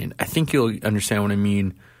 and I think you'll understand what I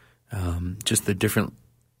mean. Just the different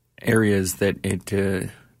areas that the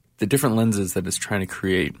different lenses that it's trying to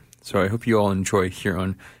create. So I hope you all enjoy here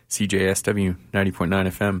on CJSW 90.9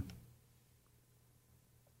 FM.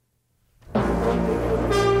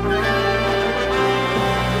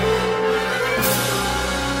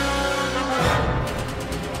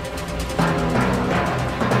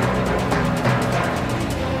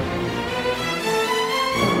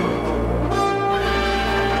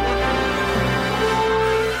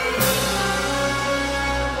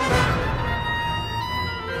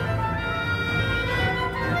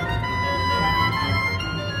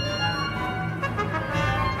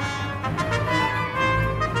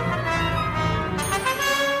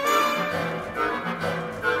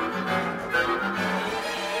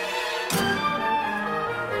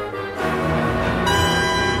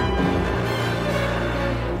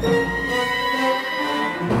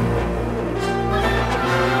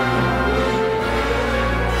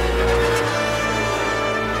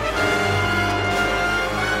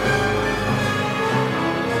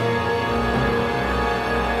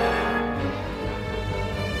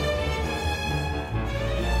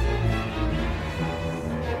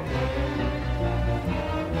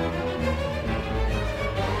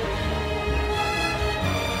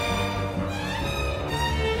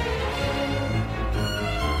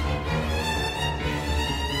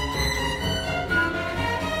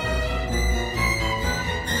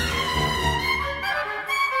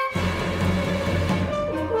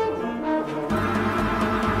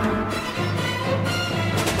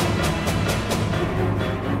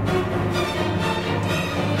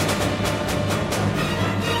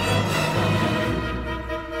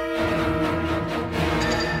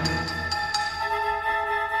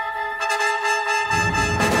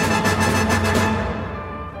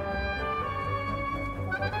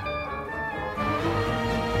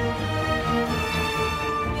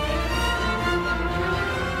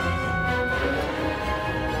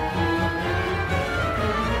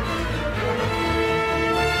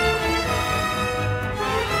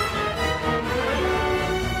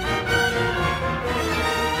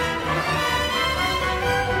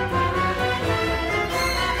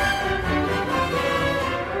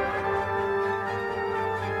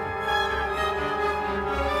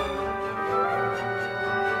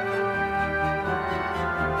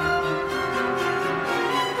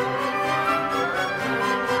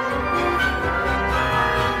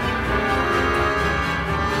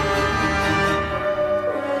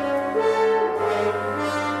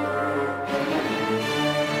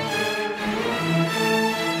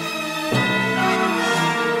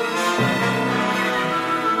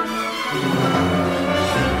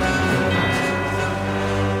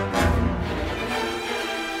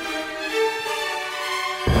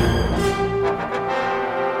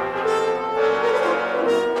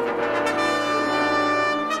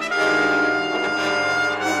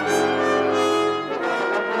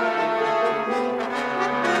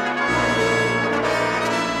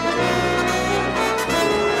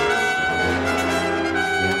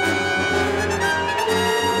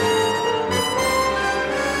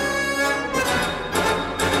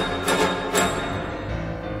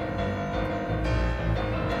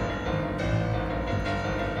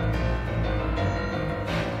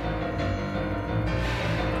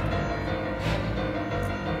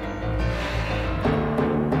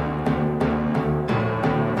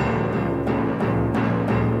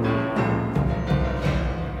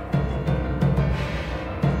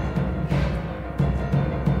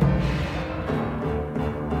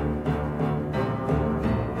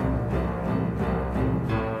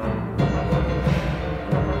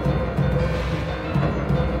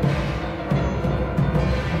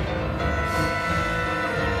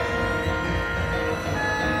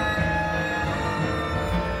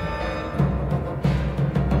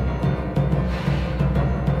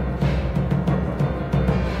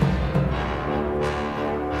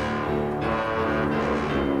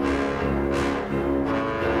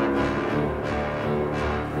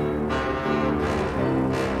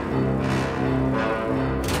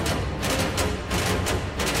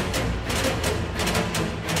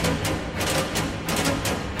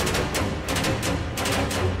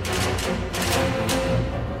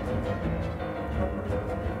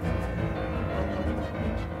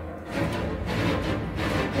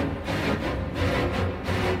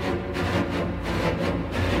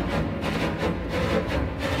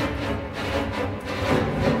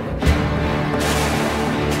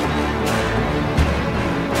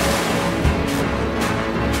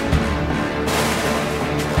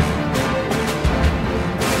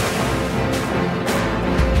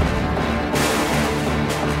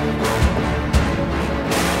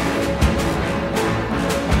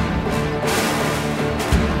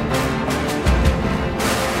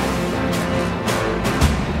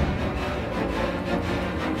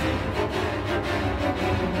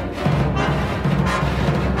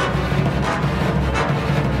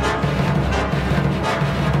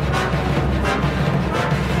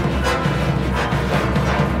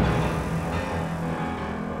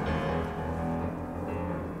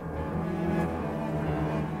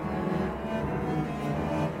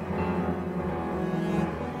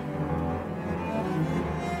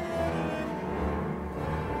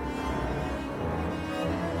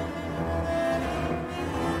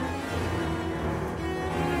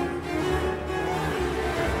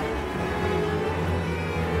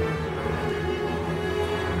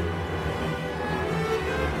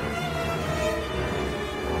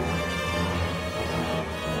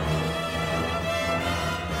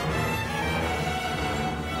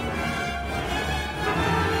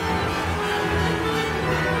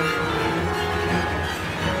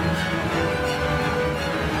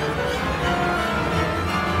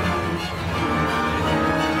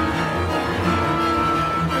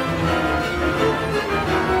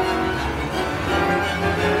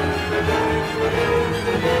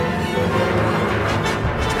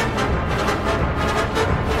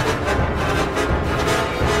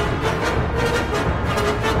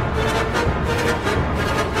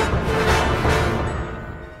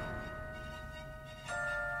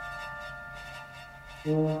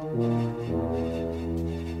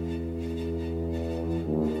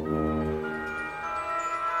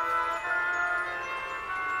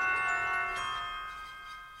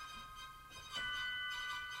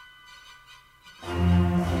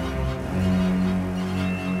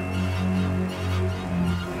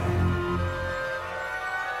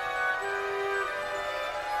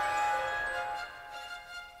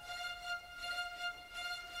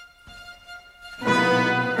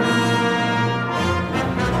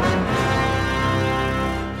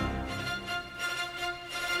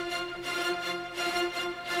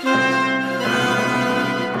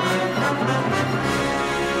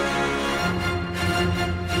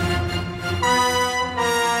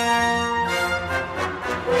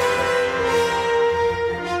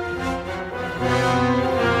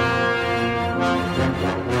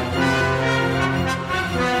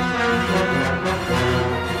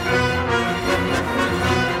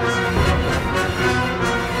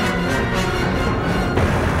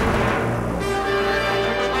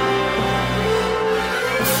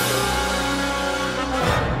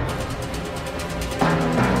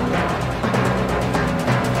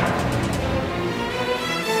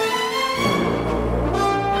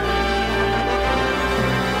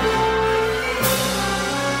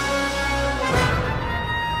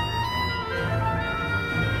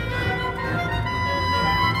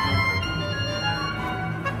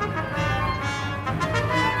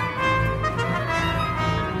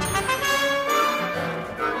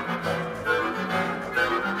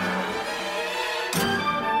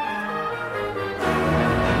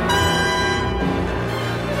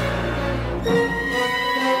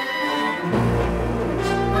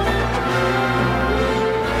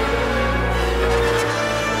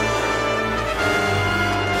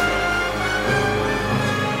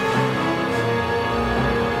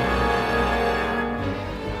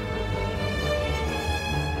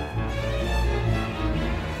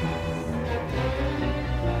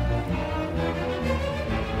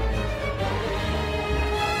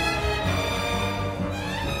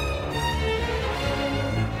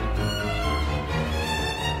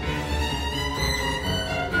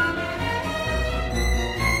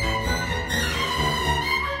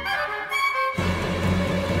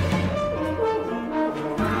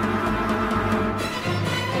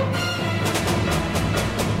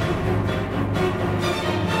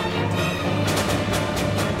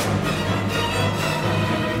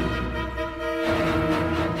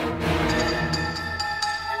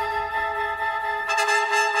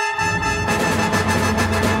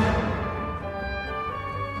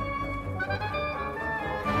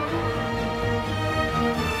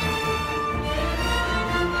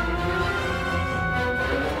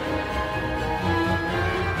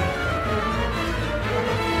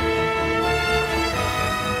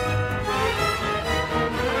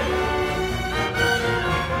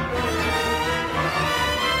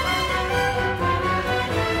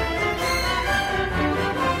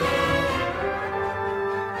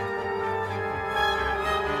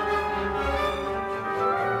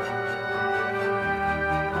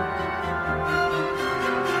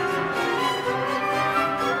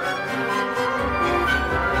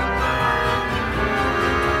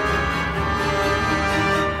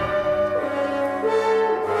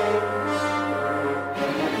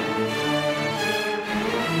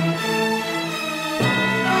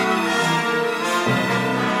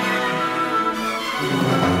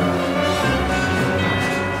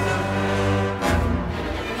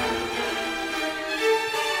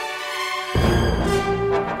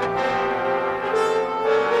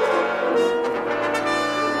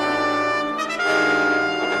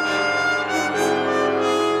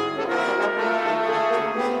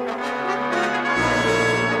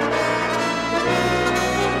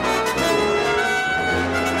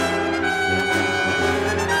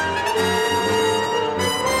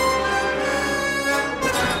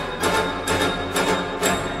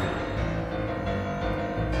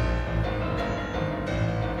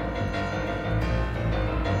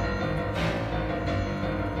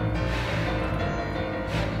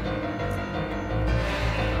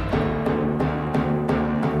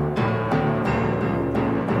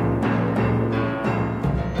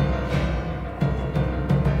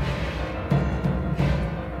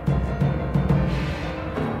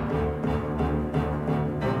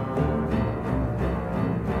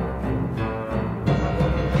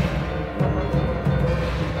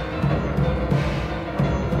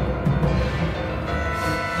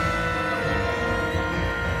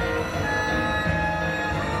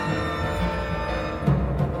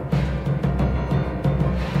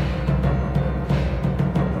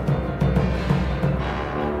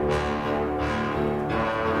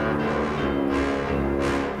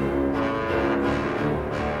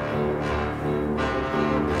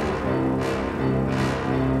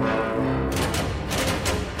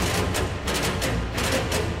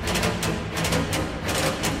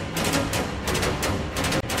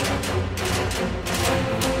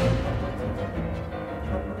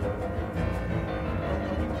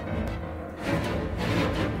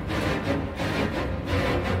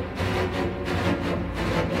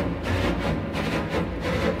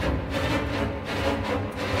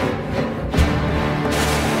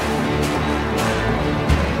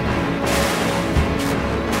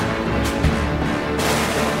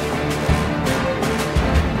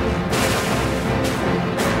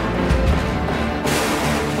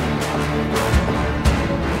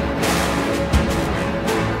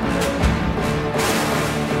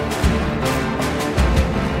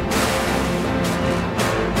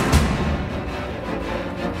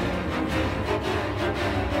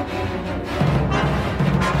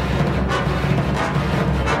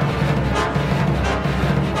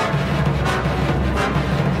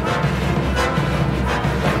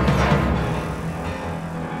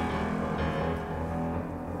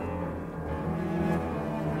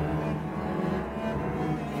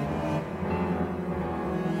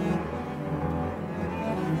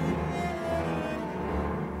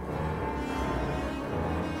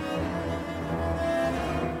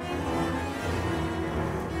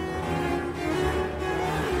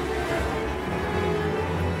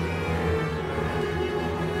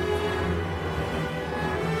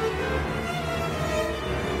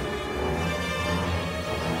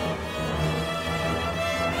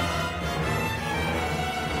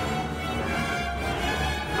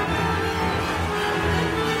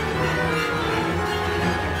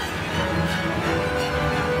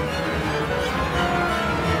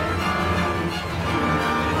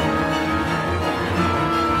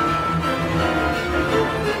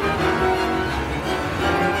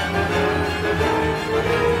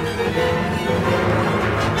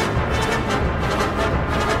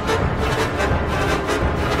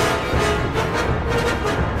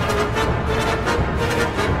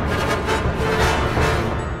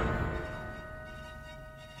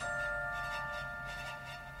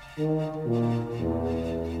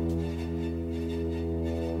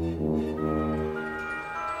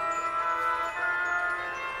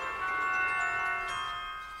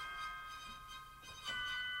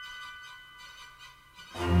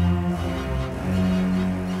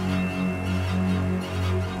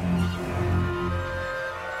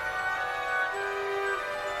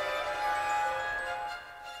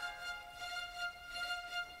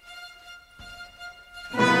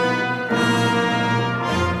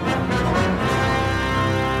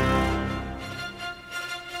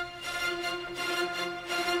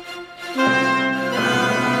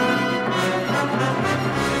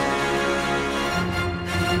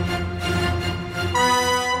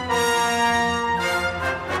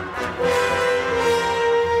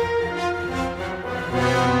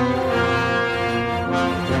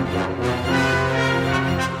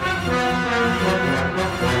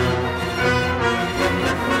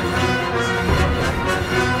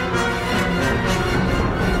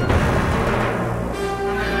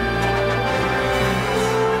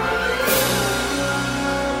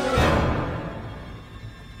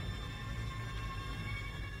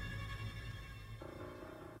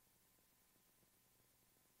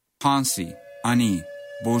 Hansi, Ani,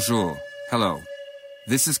 bonjour, hello.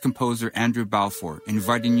 This is composer Andrew Balfour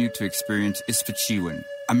inviting you to experience Ispachiwan,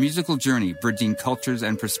 a musical journey bridging cultures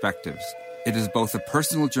and perspectives. It is both a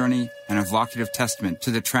personal journey and a evocative testament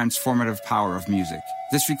to the transformative power of music.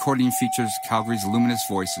 This recording features Calgary's luminous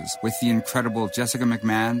voices with the incredible Jessica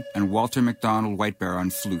McMahon and Walter McDonald Whitebear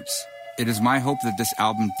on flutes. It is my hope that this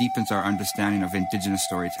album deepens our understanding of Indigenous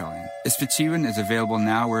storytelling. Ispachiwan is available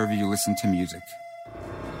now wherever you listen to music.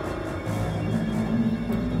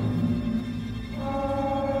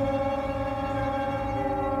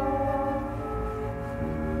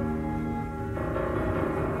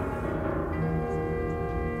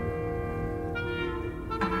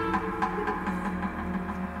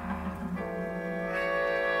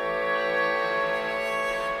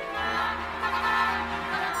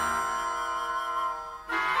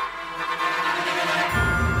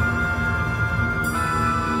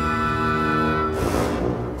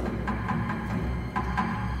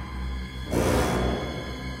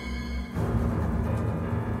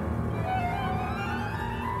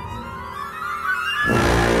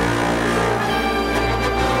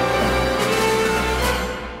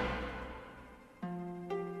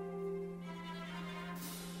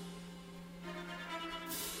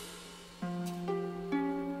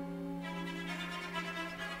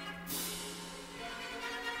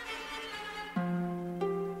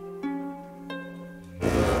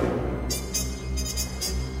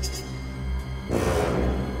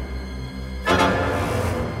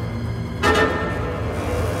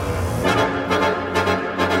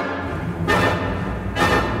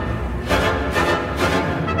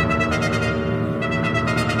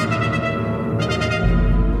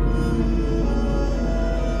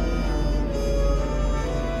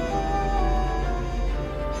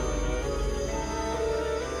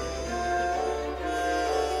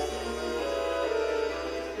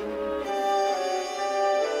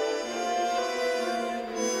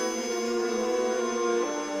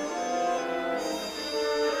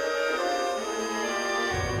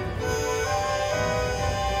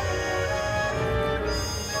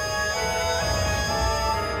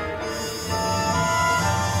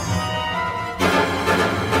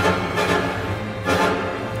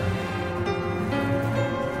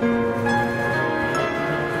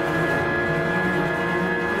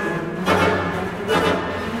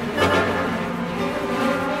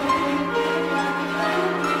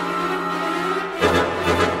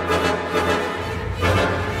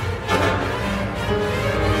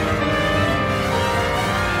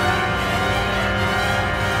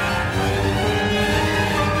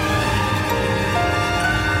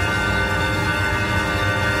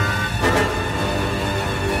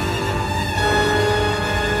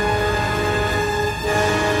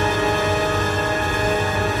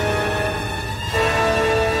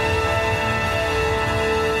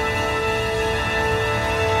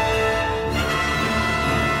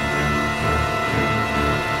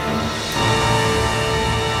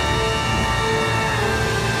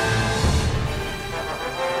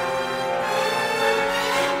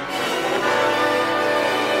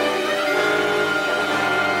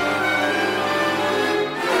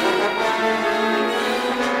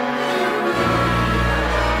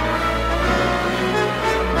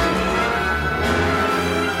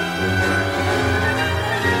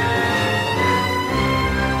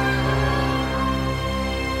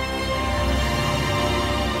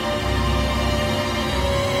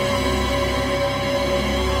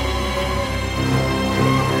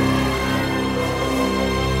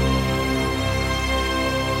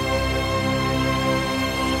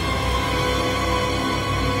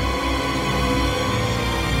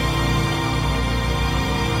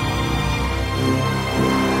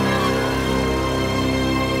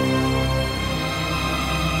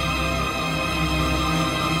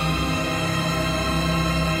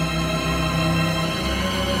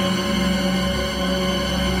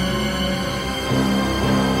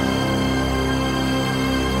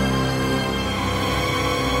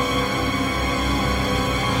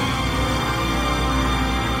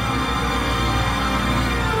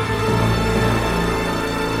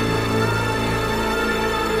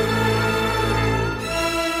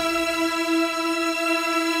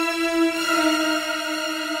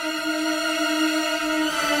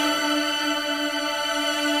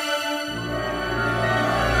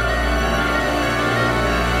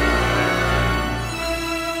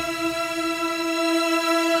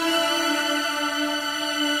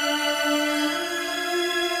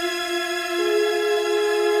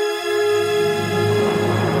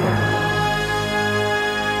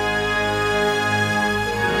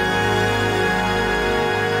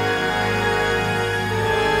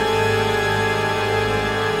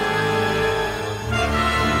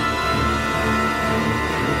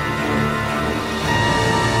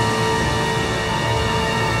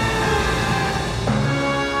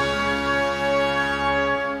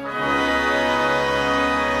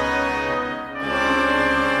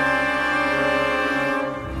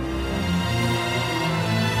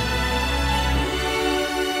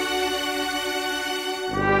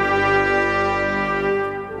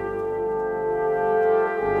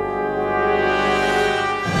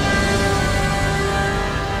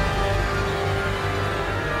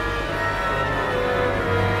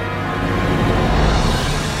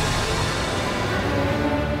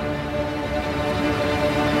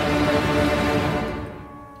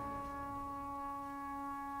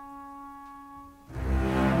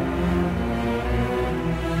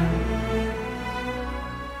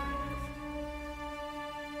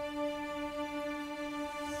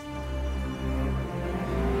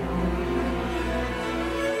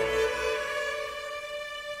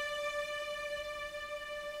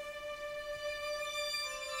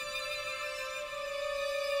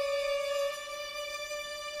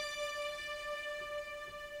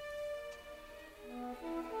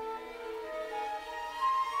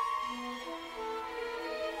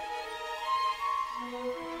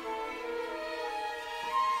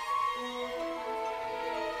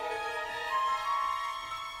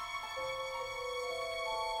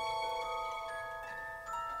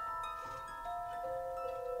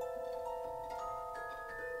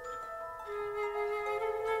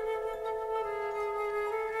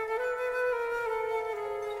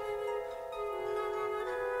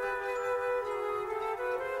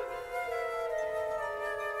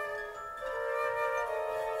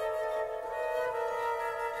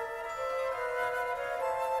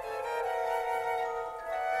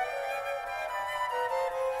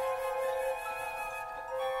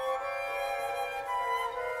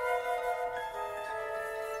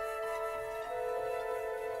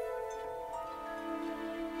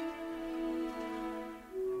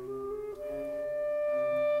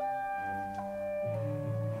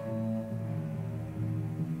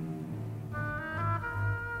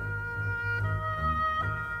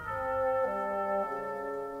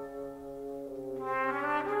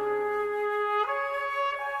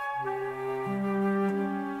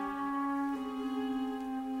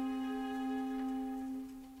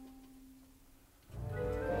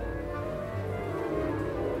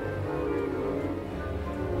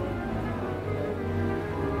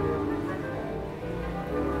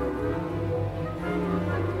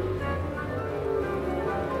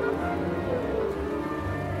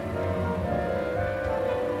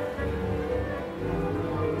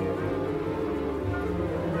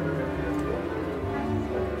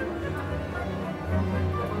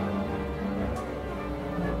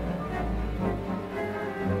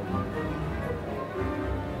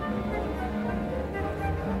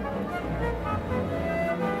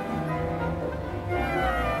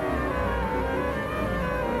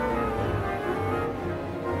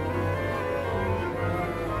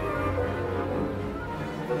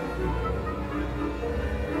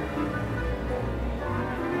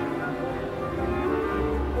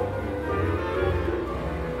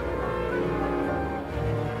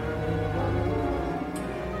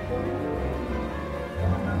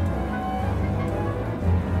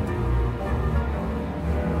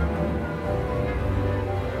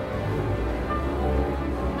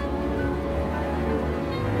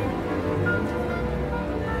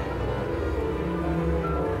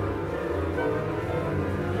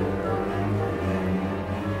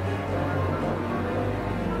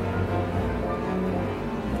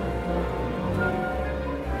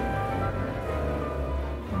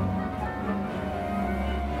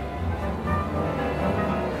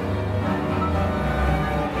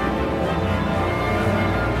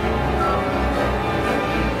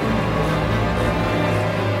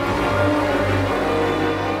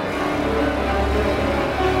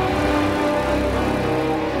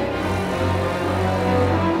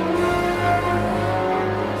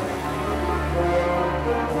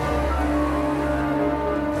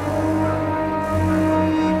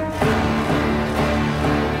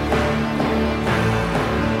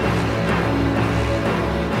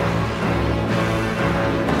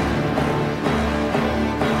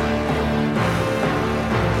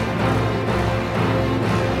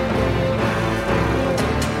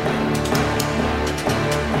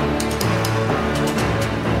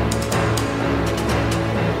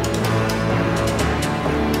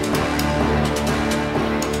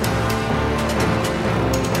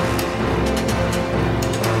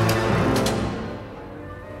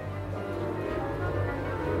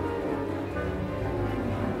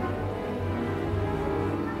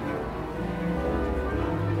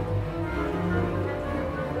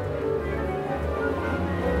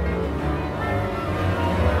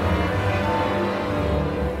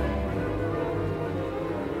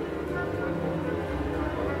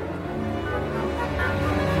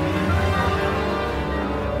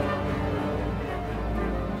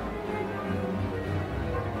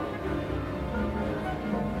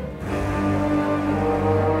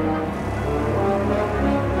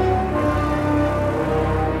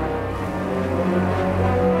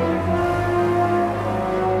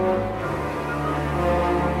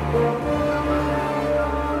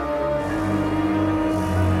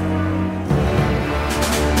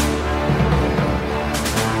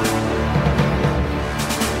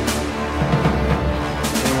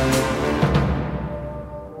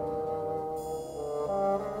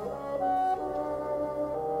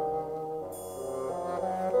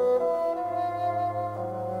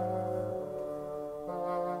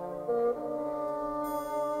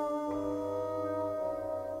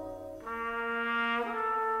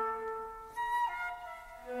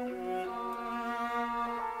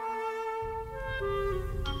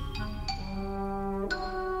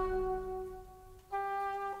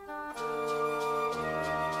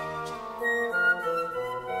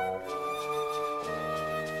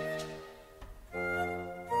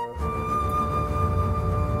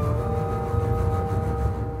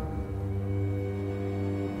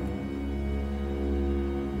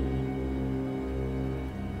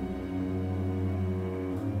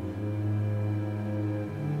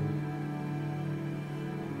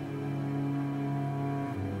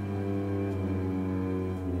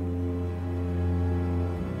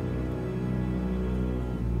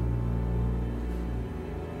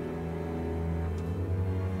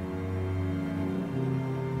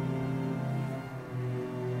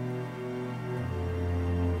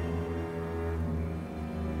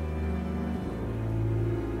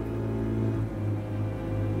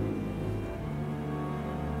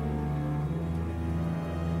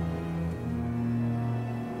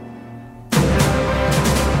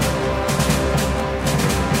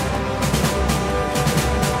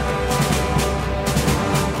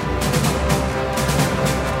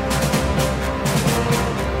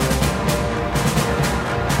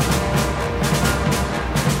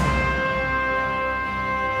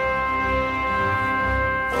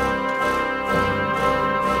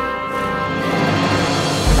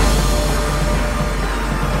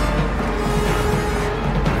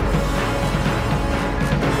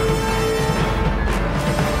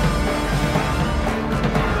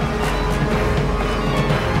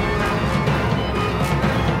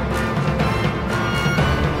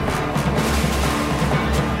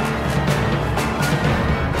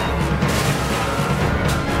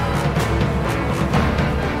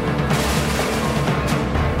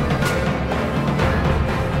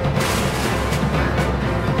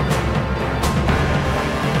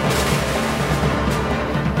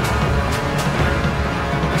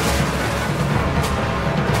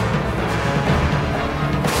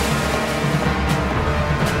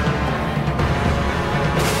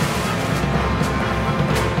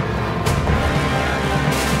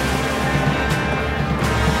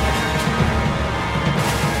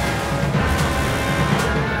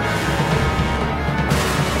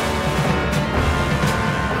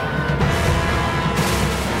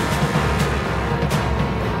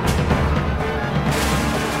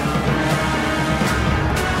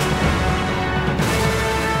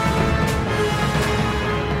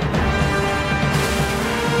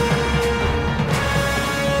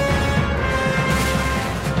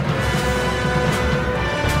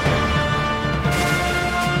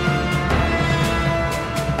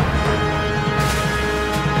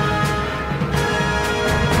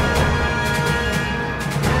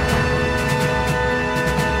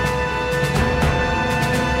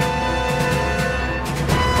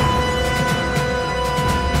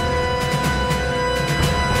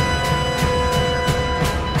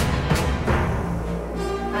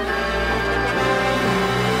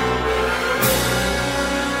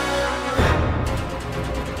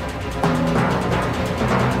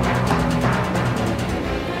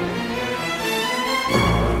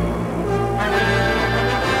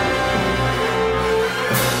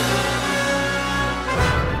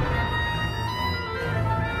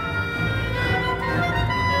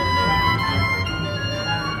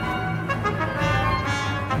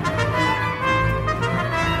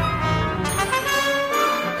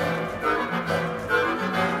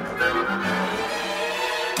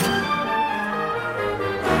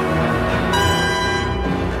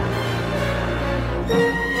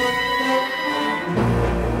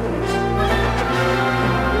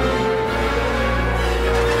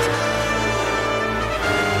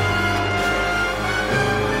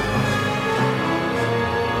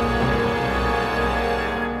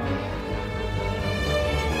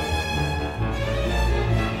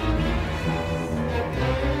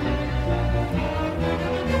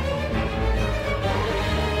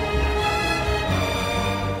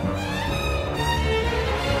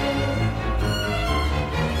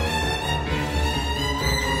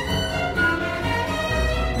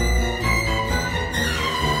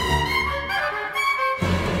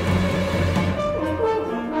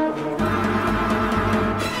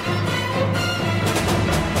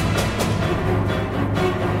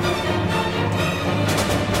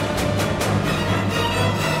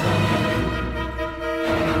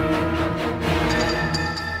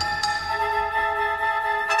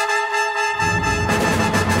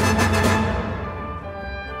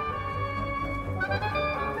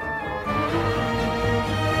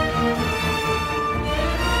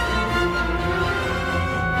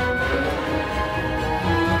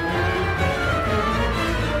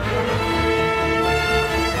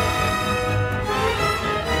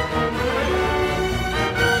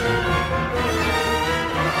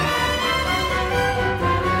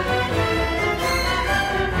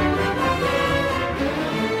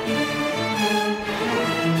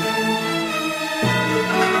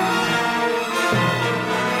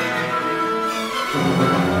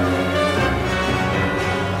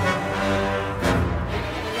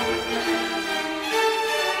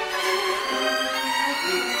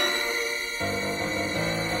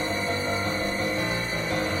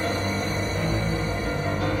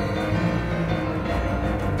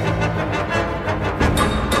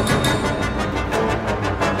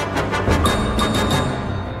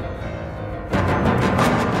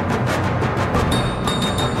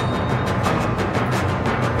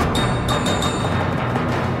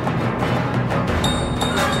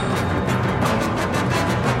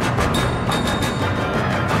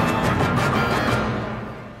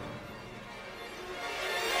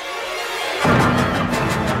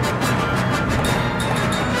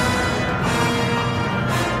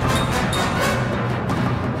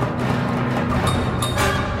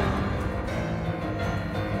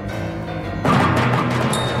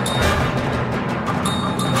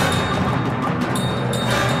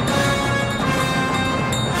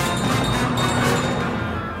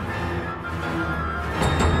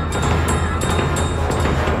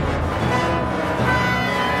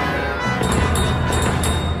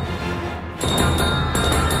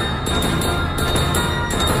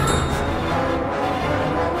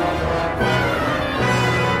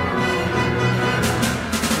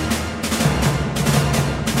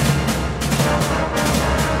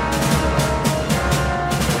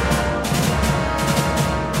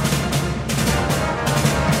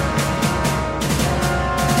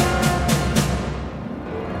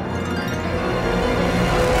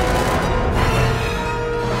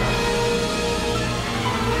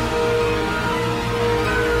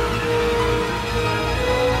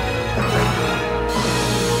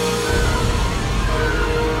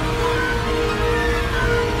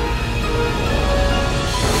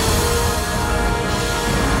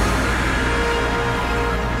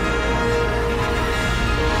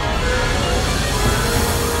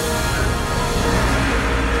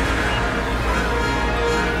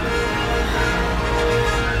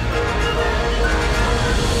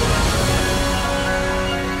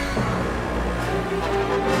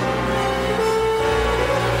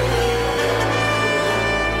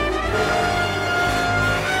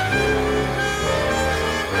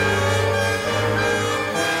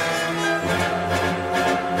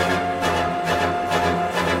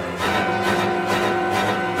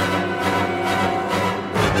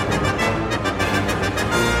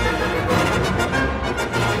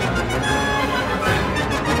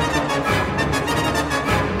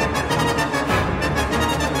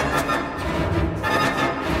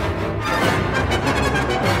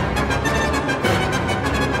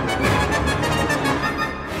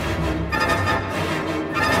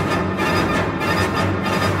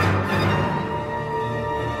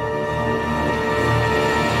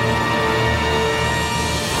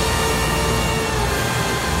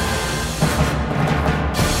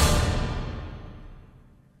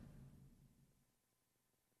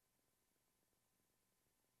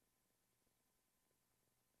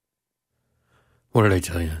 What did I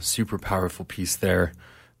tell you? Super powerful piece there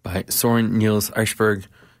by Soren Niels Eichberg,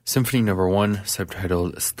 Symphony No. 1,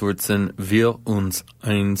 subtitled Stürzen wir uns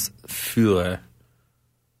eins fühlen.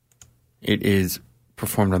 It is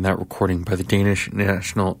performed on that recording by the Danish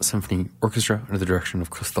National Symphony Orchestra under the direction of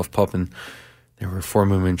Christoph Poppen. There were 4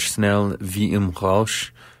 movements: Schnell, Wie im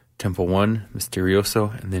Rausch, Tempo 1,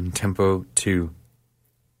 Misterioso, and then Tempo 2.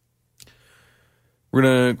 We're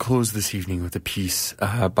going to close this evening with a piece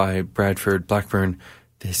by Bradford Blackburn.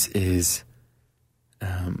 This is,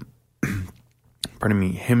 Hymn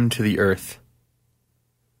to the Earth.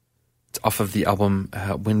 It's off of the album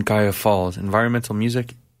When Gaia Falls, Environmental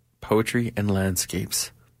Music, Poetry, and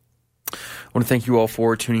Landscapes. I want to thank you all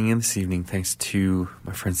for tuning in this evening. Thanks to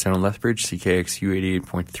my friends down in Lethbridge, CKXU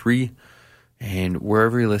 88.3, and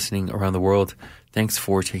wherever you're listening around the world, thanks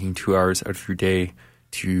for taking 2 hours out of your day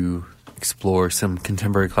to explore some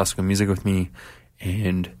contemporary classical music with me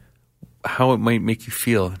and how it might make you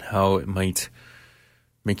feel and how it might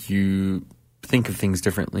make you think of things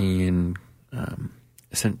differently and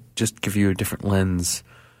just give you a different lens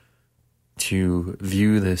to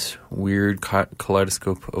view this weird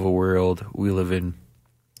kaleidoscope of a world we live in.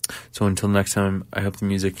 So until next time, I hope the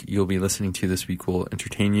music you'll be listening to this week will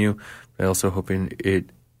entertain you, but I also hope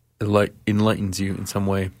it enlightens you in some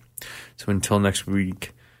way. So until next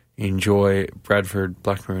week, enjoy Bradford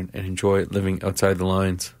Blackburn and enjoy living outside the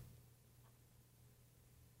lines.